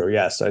actually true.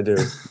 Yes, I do.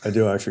 I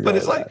do actually. But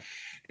it's like,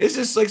 it's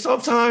just like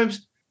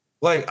sometimes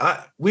like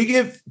we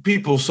give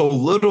people so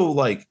little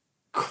like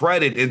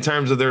credit in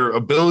terms of their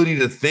ability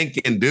to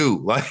think and do.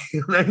 Like,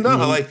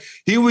 like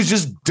he was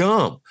just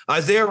dumb.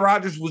 Isaiah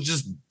Rodgers was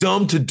just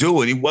dumb to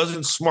do it. He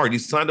wasn't smart. He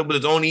signed up with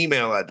his own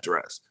email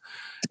address.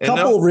 A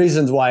couple of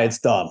reasons why it's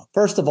dumb.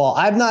 First of all,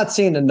 I've not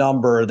seen a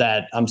number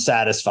that I'm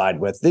satisfied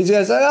with. These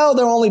guys,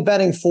 they're only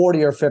betting $40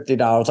 or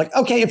 $50. Like,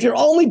 okay, if you're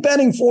only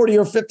betting $40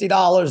 or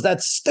 $50,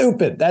 that's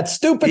stupid. That's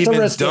stupid Even to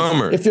risk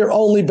dumber. it. If you're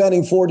only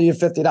betting $40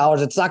 or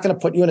 $50, it's not going to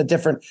put you in a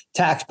different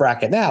tax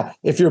bracket. Now,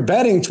 if you're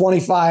betting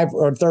 $25,000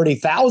 or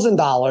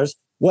 $30,000,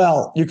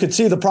 well, you could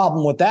see the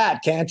problem with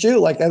that, can't you?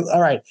 Like,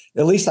 all right,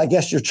 at least I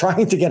guess you're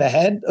trying to get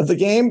ahead of the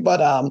game, but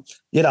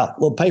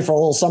we'll pay for a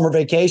little summer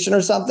vacation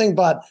or something,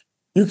 but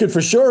you could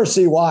for sure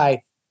see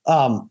why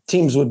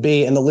teams would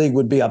be and the league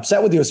would be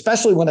upset with you,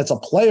 especially when it's a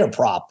player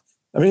prop.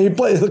 I mean, he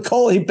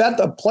bet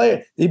the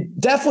player. He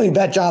definitely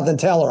bet Jonathan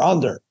Taylor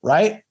under,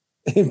 right?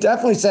 He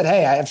definitely said,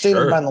 "Hey, I've seen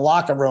him in the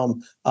locker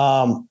room.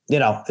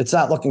 It's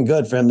not looking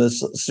good for him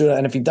this student.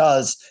 And if he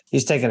does,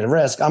 he's taking a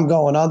risk. I'm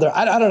going under.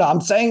 I don't know. I'm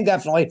saying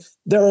definitely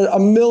there are a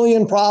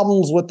million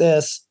problems with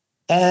this,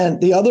 and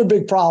the other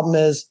big problem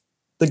is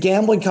the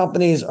gambling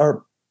companies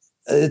are.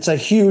 It's a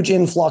huge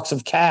influx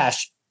of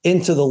cash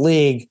into the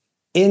league,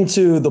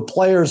 into the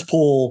players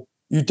pool.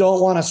 You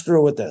don't want to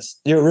screw with this.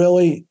 You're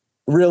really,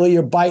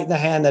 you're biting the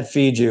hand that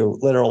feeds you,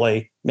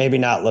 literally, maybe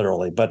not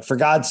literally, but for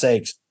God's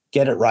sakes,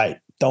 get it right.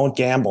 Don't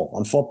gamble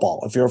on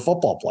football. If you're a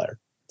football player,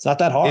 it's not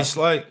that hard.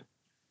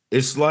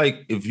 It's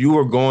like if you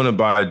were going to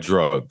buy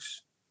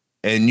drugs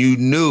and you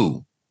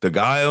knew the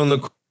guy on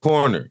the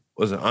corner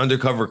was an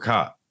undercover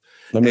cop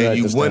and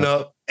you went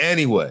up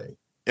anyway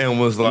and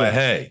was like,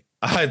 hey,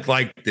 I'd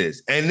like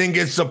this. And then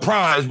get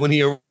surprised when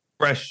he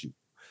arrest you.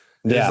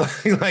 Yeah.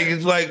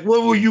 It's like,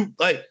 what were you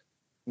like?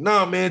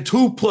 Nah, man,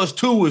 2 +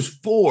 2 is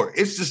 4.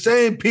 It's the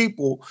same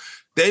people.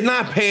 They're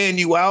not paying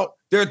you out.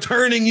 They're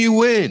turning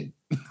you in.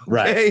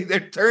 Right. Okay?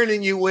 They're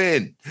turning you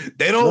in.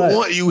 They don't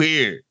want you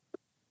here.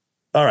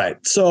 All right.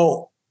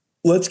 So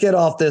let's get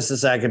off this a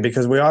second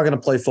because we are going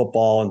to play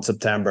football in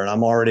September and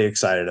I'm already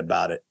excited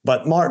about it.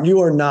 But Martin,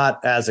 you are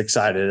not as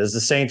excited as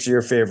the Saints are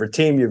your favorite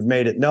team. You've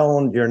made it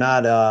known. You're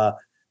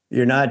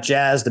not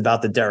jazzed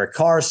about the Derek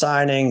Carr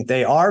signing.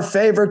 They are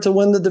favored to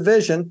win the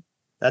division.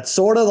 That's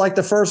sort of like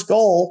the first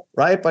goal,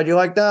 right? But you're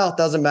like, no, it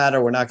doesn't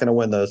matter. We're not going to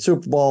win the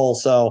Super Bowl.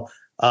 So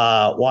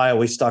why are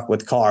we stuck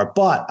with Carr?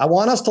 But I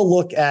want us to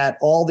look at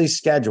all these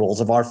schedules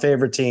of our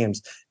favorite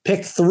teams.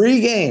 Pick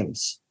 3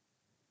 games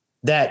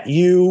that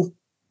you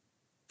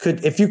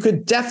could, if you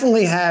could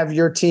definitely have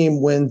your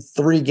team win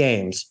 3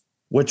 games,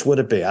 which would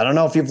it be? I don't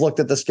know if you've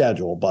looked at the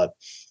schedule, but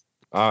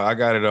I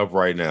got it up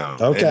right now.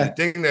 Okay. And the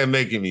thing that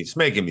it's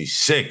making me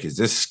sick is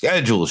this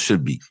schedule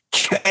should be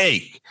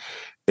cake.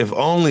 If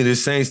only the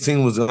Saints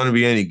team was going to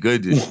be any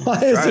good.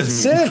 Why is it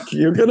sick?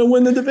 You're going to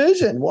win the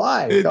division.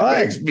 Why? It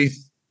makes me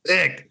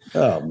sick.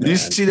 Oh, man. Did you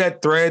see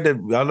that thread that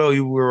I know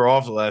you were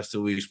off the last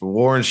 2 weeks, but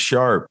Warren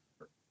Sharp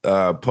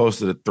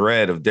posted a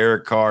thread of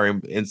Derek Carr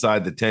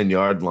inside the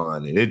 10-yard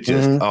line. And it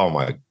just, oh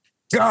my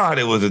God,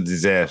 it was a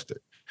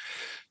disaster.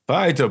 If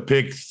I had to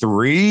pick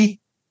 3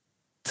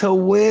 to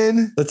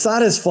win, it's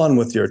not as fun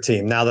with your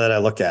team now that I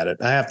look at it.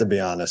 I have to be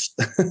honest.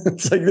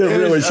 It's like they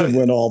really should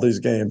win all these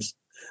games.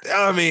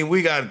 I mean,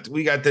 we got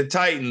the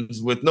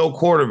Titans with no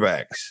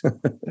quarterbacks.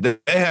 They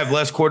have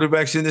less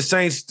quarterbacks than the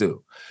Saints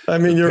do. I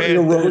mean, your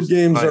road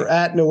games are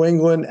at New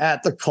England,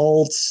 at the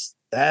Colts,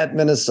 at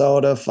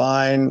Minnesota.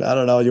 Fine. I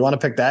don't know. You want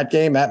to pick that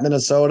game at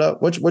Minnesota?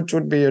 Which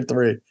would be your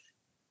 3?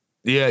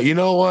 Yeah, you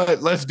know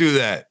what? Let's do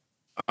that.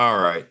 All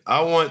right.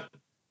 I want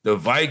the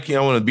Vikings.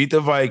 I want to beat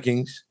the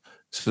Vikings.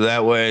 So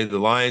that way the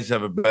Lions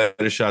have a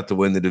better shot to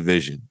win the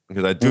division.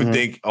 Because I do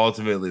think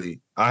ultimately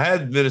I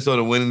had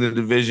Minnesota winning the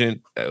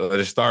division at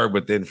the start,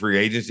 but then free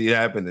agency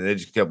happened and they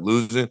just kept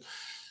losing.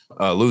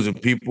 losing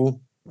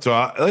people. So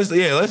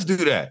let's do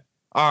that.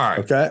 All right.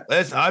 Okay.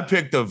 I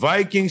picked the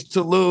Vikings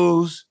to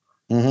lose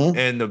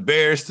and the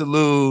Bears to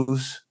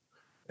lose.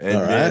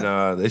 And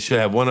then they should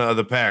have one of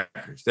the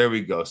Packers. There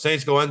we go.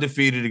 Saints go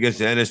undefeated against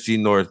the NFC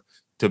North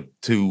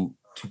to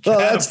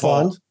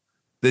catapult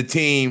the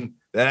team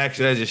that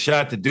actually has a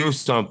shot to do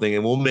something,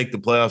 and we'll make the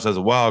playoffs as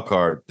a wild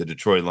card, the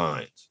Detroit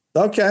Lions.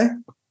 Okay.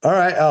 All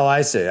right. Oh,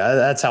 I see.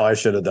 That's how I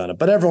should have done it.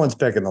 But everyone's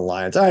picking the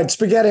Lions. All right,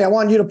 Spaghetti, I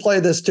want you to play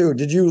this too.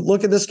 Did you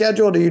look at the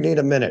schedule, or do you need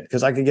a minute?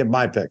 Because I can give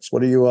my picks.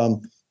 What do you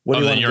want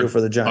to do for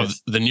the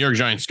Giants? The New York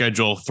Giants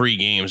schedule 3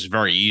 games,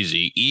 very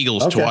easy.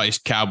 Eagles twice,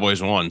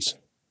 Cowboys once.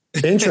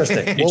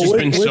 Interesting. It's just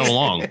been so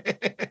long.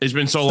 It's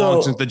been so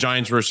long since the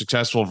Giants were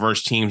successful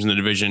versus teams in the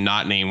division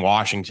not named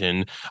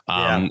Washington.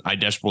 I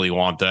desperately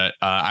want that.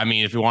 I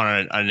mean, if you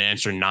want an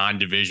answer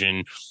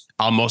non-division,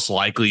 I'll most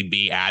likely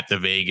be at the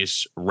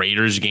Vegas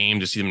Raiders game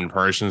to see them in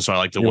person. So I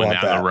like to win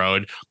down the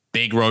road.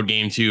 Big road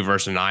game too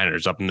versus the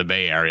Niners up in the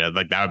Bay Area.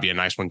 Like that would be a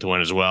nice one to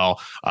win as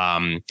well.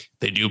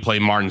 They do play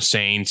Martin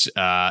Saints,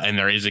 and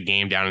there is a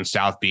game down in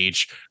South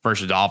Beach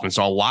versus Dolphins.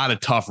 So a lot of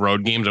tough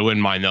road games. I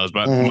wouldn't mind those.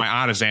 But my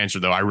honest answer,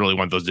 though, I really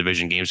want those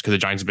division games because the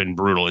Giants have been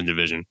brutal in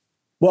division.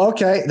 Well,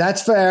 okay,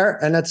 that's fair,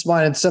 and that's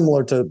fine. It's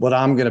similar to what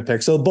I'm going to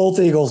pick. So both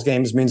Eagles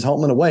games means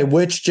home and away.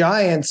 Which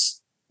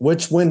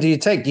win do you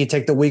take? Do you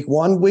take the week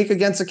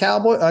against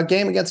the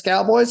game against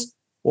Cowboys,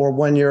 or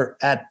when you're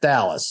at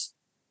Dallas?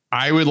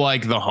 I would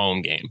like the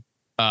home game.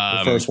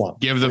 The first one.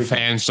 Give the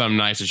fans something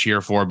nice to cheer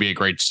for. Be a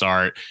great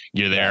start.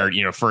 You're there,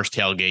 first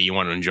tailgate. You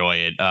want to enjoy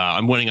it.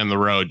 I'm winning on the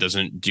road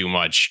doesn't do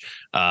much,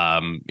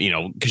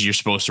 because you're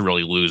supposed to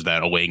really lose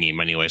that away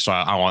game anyway. So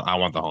I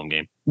want the home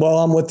game. Well,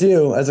 I'm with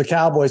you as a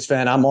Cowboys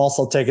fan. I'm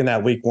also taking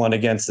that week 1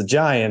 against the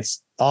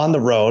Giants on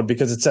the road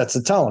because it sets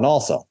the tone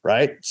also,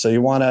 right? So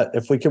you want to,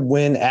 if we could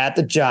win at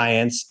the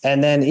Giants,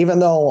 and then even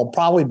though we'll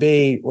probably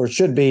be or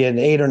should be an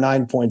 8 or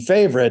 9 point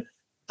favorite,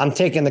 I'm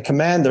taking the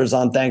Commanders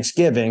on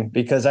Thanksgiving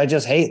because I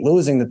just hate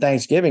losing the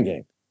Thanksgiving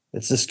game.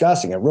 It's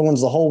disgusting. It ruins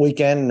the whole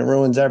weekend and it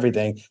ruins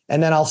everything.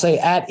 And then I'll say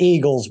at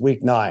Eagles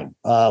week 9.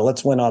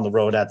 Let's win on the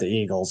road at the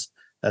Eagles.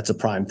 That's a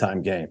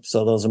primetime game.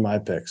 So those are my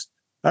picks.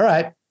 All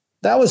right.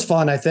 That was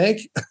fun, I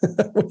think.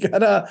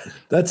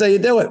 That's how you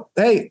do it.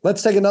 Hey,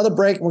 let's take another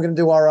break. We're going to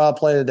do our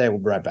play of the day. We'll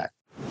be right back.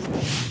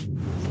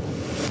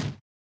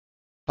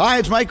 Hi,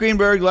 it's Mike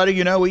Greenberg letting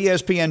you know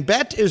ESPN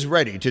Bet is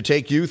ready to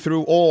take you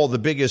through all the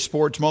biggest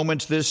sports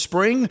moments this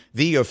spring.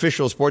 The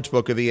official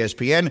sportsbook of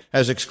ESPN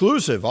has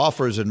exclusive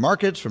offers and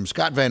markets from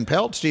Scott Van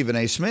Pelt, Stephen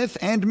A. Smith,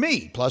 and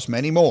me, plus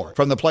many more.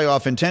 From the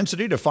playoff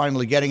intensity to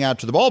finally getting out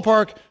to the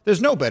ballpark,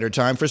 there's no better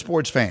time for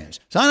sports fans.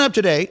 Sign up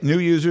today. New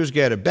users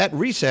get a bet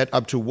reset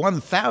up to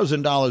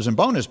 $1,000 in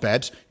bonus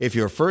bets if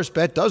your first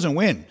bet doesn't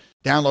win.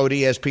 Download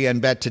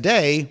ESPN Bet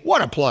today.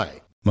 What a play.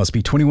 Must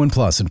be 21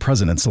 plus and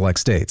present in select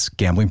states.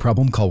 Gambling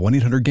problem? Call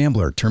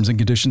 1-800-GAMBLER. Terms and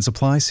conditions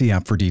apply. See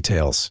app for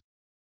details.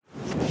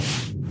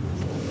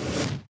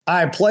 All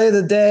right, play of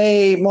the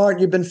day.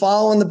 Mark, you've been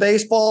following the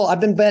baseball. I've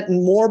been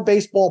betting more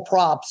baseball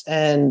props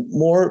and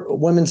more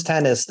women's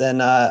tennis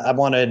than I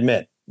want to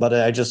admit, but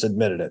I just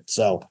admitted it.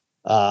 So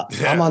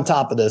I'm on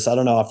top of this. I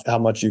don't know how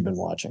much you've been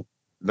watching.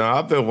 No,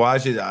 I've been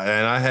watching,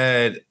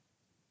 and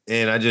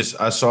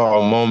I saw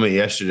a moment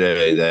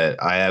yesterday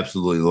that I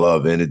absolutely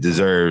love, and it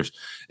deserves.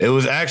 It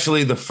was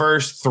actually the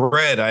first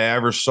thread I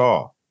ever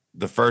saw,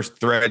 the first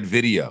thread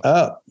video.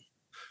 Oh,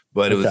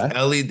 but it was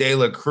Ellie De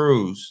La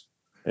Cruz.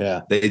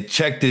 Yeah, they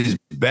checked his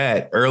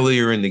bat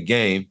earlier in the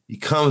game. He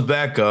comes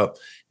back up,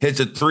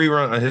 hits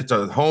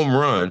a home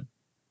run.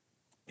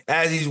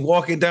 As he's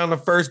walking down the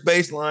first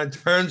baseline,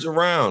 turns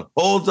around,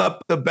 holds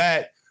up the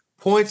bat,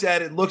 points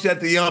at it, looks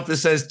at the ump, and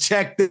says,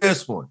 "Check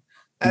this one."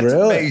 That's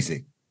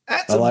amazing.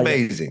 That's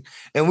amazing.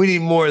 And we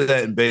need more of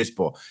that in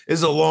baseball.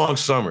 It's a long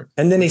summer.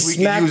 And then he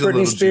smacked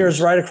Britney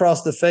Spears right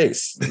across the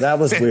face. That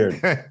was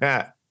weird.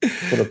 No,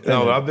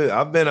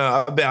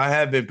 I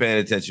have been paying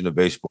attention to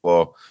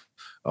baseball.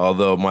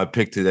 Although my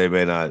pick today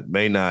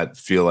may not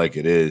feel like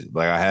it is.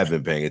 Like I have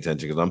been paying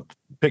attention because I'm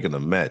picking the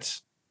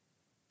Mets.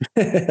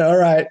 All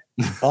right.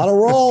 On a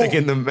roll.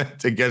 Picking the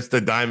Mets against the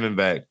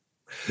Diamondback.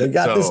 They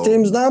got this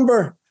team's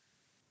number.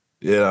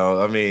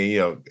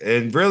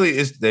 And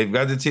really they've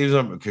got the team's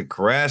number.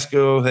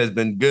 Carrasco has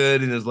been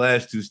good in his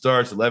last 2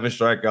 starts, 11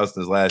 strikeouts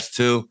in his last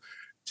 2.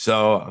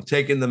 So I'm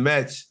taking the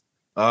Mets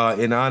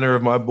in honor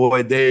of my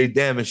boy Dave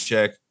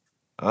Damashek.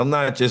 I'm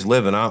not just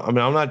living. I'm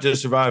not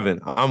just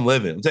surviving. I'm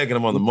living. I'm taking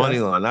them on the money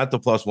line, not the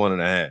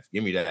 +1.5.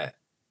 Give me that.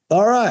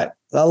 All right.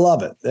 I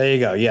love it. There you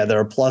go. Yeah,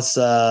 they're plus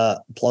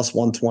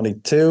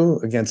 122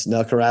 against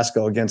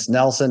Carrasco against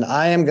Nelson.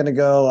 I am going to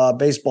go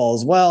baseball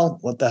as well.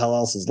 What the hell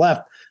else is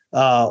left?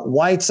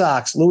 White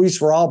Sox,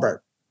 Luis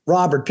Robert.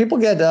 People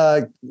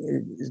try to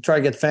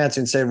get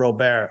fancy and say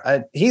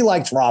Robert. He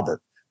likes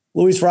Robert.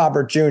 Luis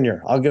Robert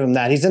Jr. I'll give him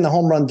that. He's in the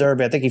home run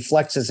derby. I think he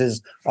flexes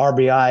his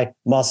RBI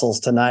muscles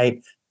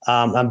tonight.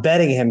 I'm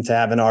betting him to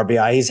have an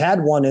RBI. He's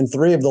had one in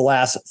 3 of the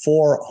last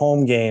 4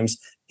 home games.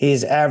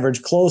 He's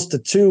averaged close to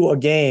 2 a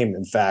game,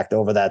 in fact,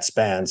 over that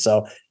span.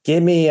 So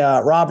give me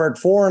Robert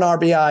for an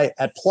RBI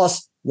at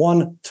plus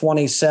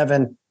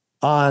 127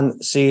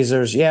 on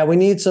Caesars. Yeah, we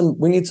need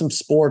some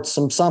sports,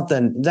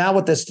 something. Now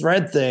with this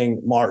thread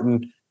thing,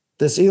 Martin,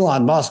 this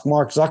Elon Musk,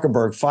 Mark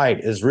Zuckerberg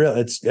fight is real.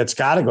 It's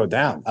got to go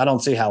down. I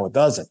don't see how it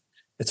doesn't.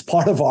 It's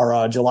part of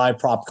our July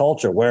prop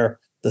culture, where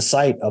the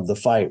site of the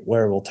fight,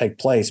 where it will take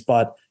place.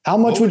 But how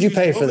much would you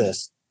pay for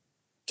this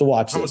to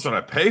watch? How much would I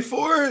pay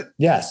for it?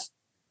 Yes.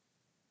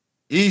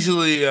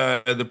 Easily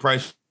the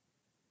price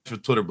for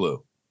Twitter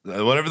Blue.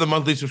 Whatever the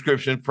monthly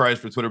subscription price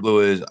for Twitter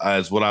Blue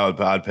is what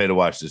I'd pay to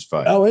watch this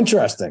fight. Oh,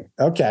 interesting.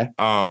 Okay.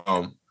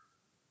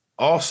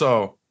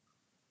 Also,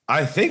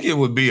 I think it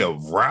would be a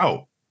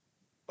rout.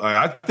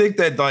 I think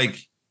that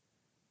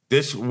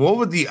this, what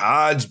would the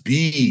odds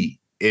be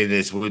in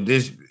this? Would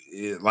this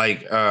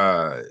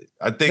I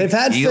think they've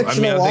had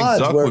fictional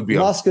odds Zuck where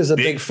Musk is a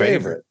big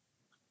favorite.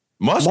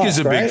 Musk is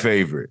a big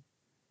favorite.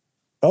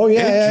 Oh,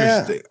 yeah.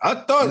 Interesting. Yeah. I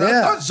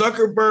thought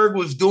Zuckerberg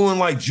was doing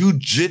like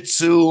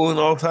jujitsu and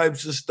all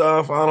types of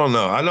stuff. I don't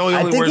know. I know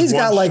I think he's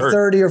got like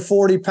 30 or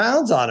 40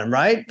 pounds on him,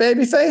 right,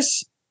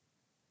 babyface?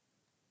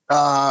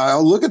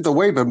 I'll look at the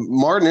weight, but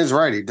Martin is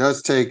right. He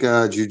does take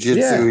jujitsu.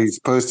 Yeah. He's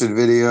posted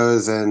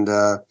videos,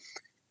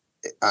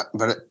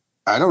 but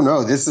I don't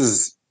know. This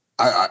is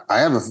I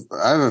have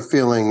a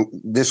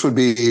feeling this would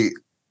be.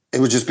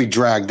 It would just be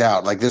dragged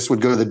out. Like this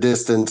would go the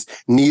distance.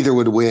 Neither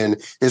would win.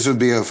 This would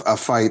be a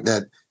fight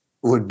that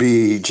would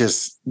be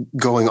just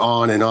going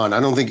on and on. I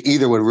don't think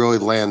either would really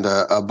land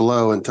a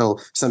blow until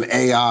some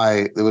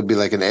AI, it would be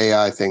like an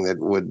AI thing that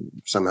would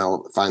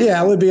somehow find.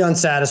 Yeah, it would be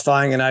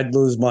unsatisfying and I'd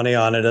lose money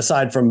on it,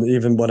 aside from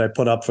even what I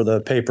put up for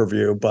the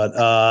pay-per-view.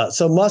 But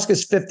so Musk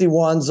is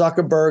 51,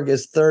 Zuckerberg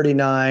is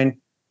 39.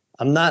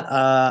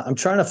 I'm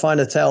trying to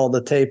find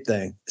the tape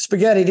thing.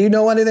 Spaghetti, do you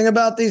know anything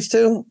about these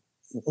two?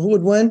 Who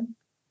would win?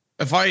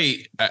 I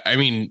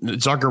mean,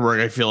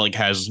 Zuckerberg, I feel like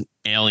has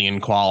alien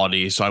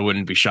quality, so I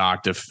wouldn't be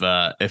shocked if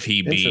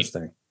he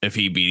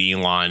beat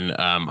Elon.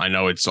 I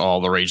know it's all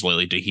the rage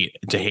lately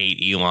to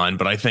hate Elon,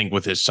 but I think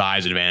with his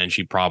size advantage,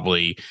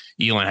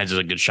 Elon has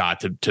a good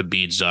shot to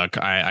beat Zuck.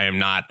 I am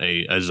not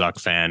a Zuck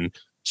fan,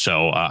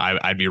 so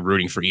I'd be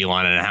rooting for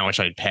Elon. And how much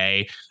I'd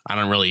pay, I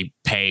don't really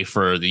pay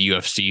for the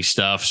UFC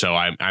stuff, so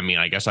I mean,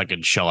 I guess I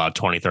could shell out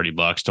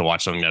 $20-$30 to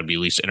watch something that'd be at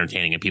least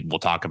entertaining and people will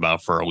talk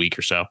about for a week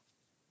or so.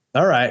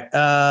 All right.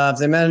 If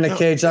they met in a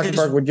cage,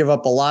 Zuckerberg would give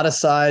up a lot of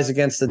size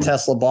against the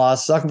Tesla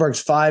boss.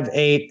 Zuckerberg's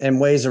 5'8" and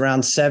weighs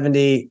around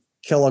 70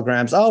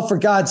 kilograms. Oh, for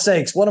God's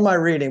sakes, what am I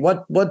reading?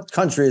 What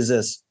country is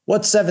this?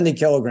 What's 70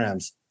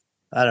 kilograms?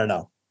 I don't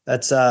know.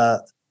 That's I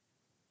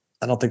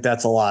don't think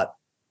that's a lot.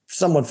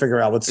 Someone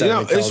figure out what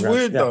 70 kilograms. It's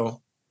weird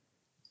though.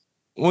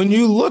 When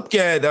you look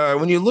at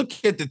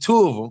the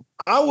two of them,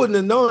 I wouldn't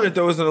have known that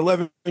there was an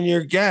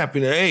 11-year gap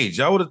in age.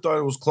 I would have thought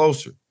it was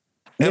closer.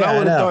 And I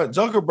would have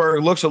thought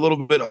Zuckerberg looks a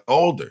little bit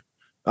older.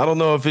 I don't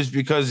know if it's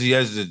because he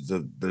has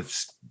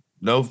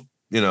no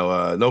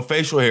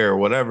facial hair or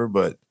whatever,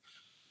 but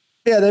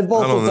yeah, they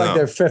both look like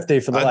they're 50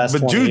 for the last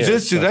 20 years. But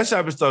jujitsu, that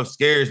type of stuff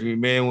scares me,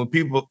 man. When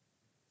people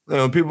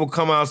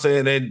come out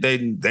saying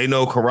they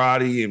know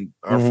karate and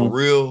are for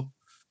real,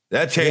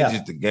 that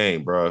changes the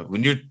game, bro.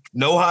 When you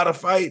know how to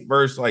fight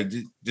versus like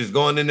just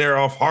going in there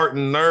off heart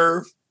and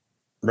nerve.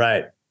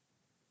 Right.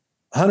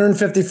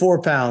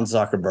 154 pounds,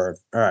 Zuckerberg.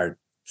 All right.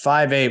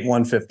 5'8",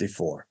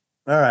 154.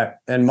 All right.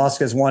 And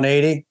Musk is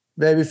 180,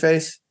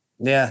 babyface.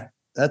 Yeah,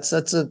 that's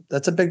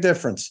a big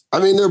difference. I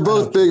mean, they're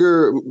both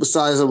bigger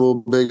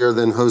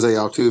than Jose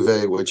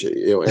Altuve, which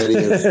Eddie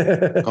has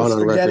gone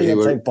on record. Spaghetti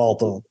will take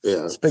both of them.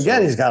 Yeah,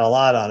 Spaghetti's got a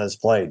lot on his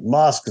plate.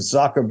 Musk,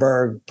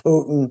 Zuckerberg,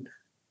 Putin,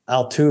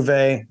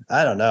 Altuve.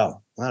 I don't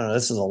know.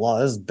 This is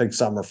a big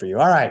summer for you.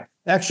 All right.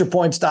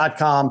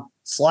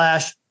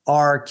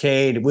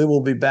 extrapoints.com/arcade. We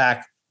will be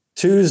back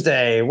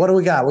Tuesday. What do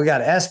we got? We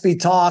got SB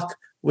Talk.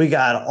 We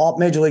got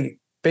Major League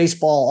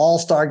Baseball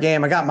All-Star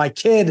Game. I got my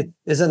kid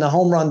is in the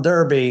home run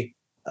derby,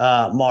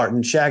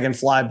 Martin, shagging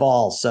fly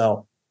balls.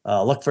 So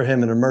look for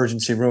him in an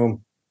emergency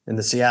room in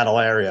the Seattle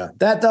area.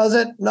 That does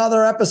it.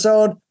 Another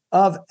episode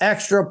of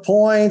Extra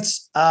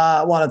Points.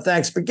 I want to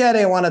thank Spaghetti.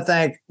 I want to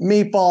thank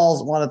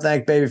Meatballs. I want to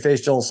thank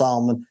Babyface Joel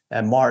Solomon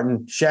and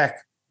Martin Sheck.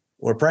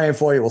 We're praying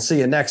for you. We'll see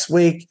you next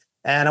week.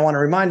 And I want to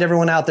remind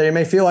everyone out there, you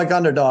may feel like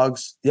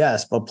underdogs.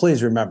 Yes, but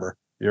please remember,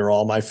 you're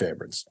all my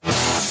favorites.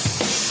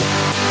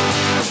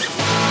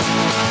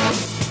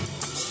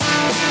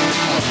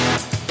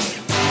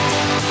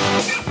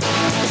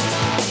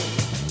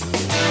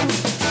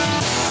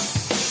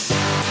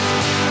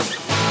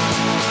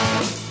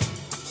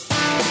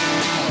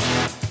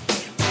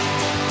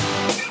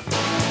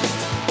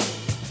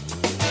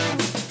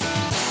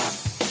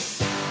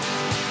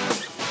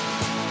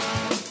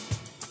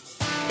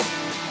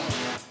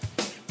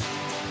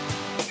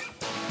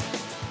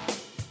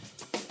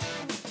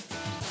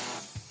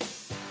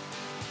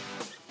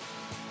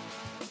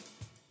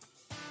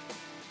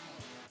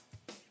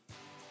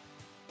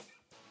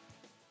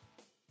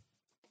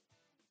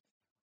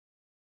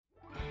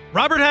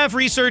 Robert Half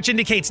research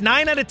indicates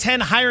 9 out of 10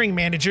 hiring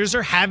managers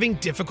are having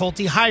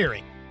difficulty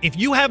hiring. If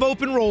you have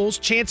open roles,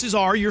 chances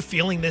are you're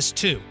feeling this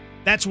too.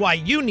 That's why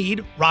you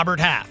need Robert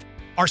Half.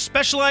 Our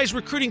specialized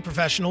recruiting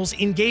professionals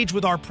engage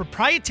with our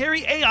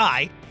proprietary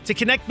AI to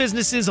connect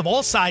businesses of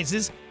all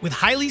sizes with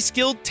highly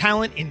skilled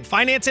talent in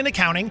finance and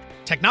accounting,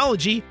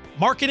 technology,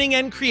 marketing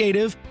and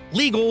creative,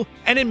 legal,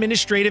 and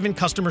administrative and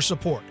customer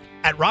support.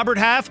 At Robert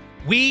Half,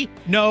 we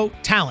know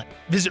talent.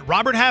 Visit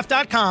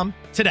roberthalf.com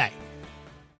today.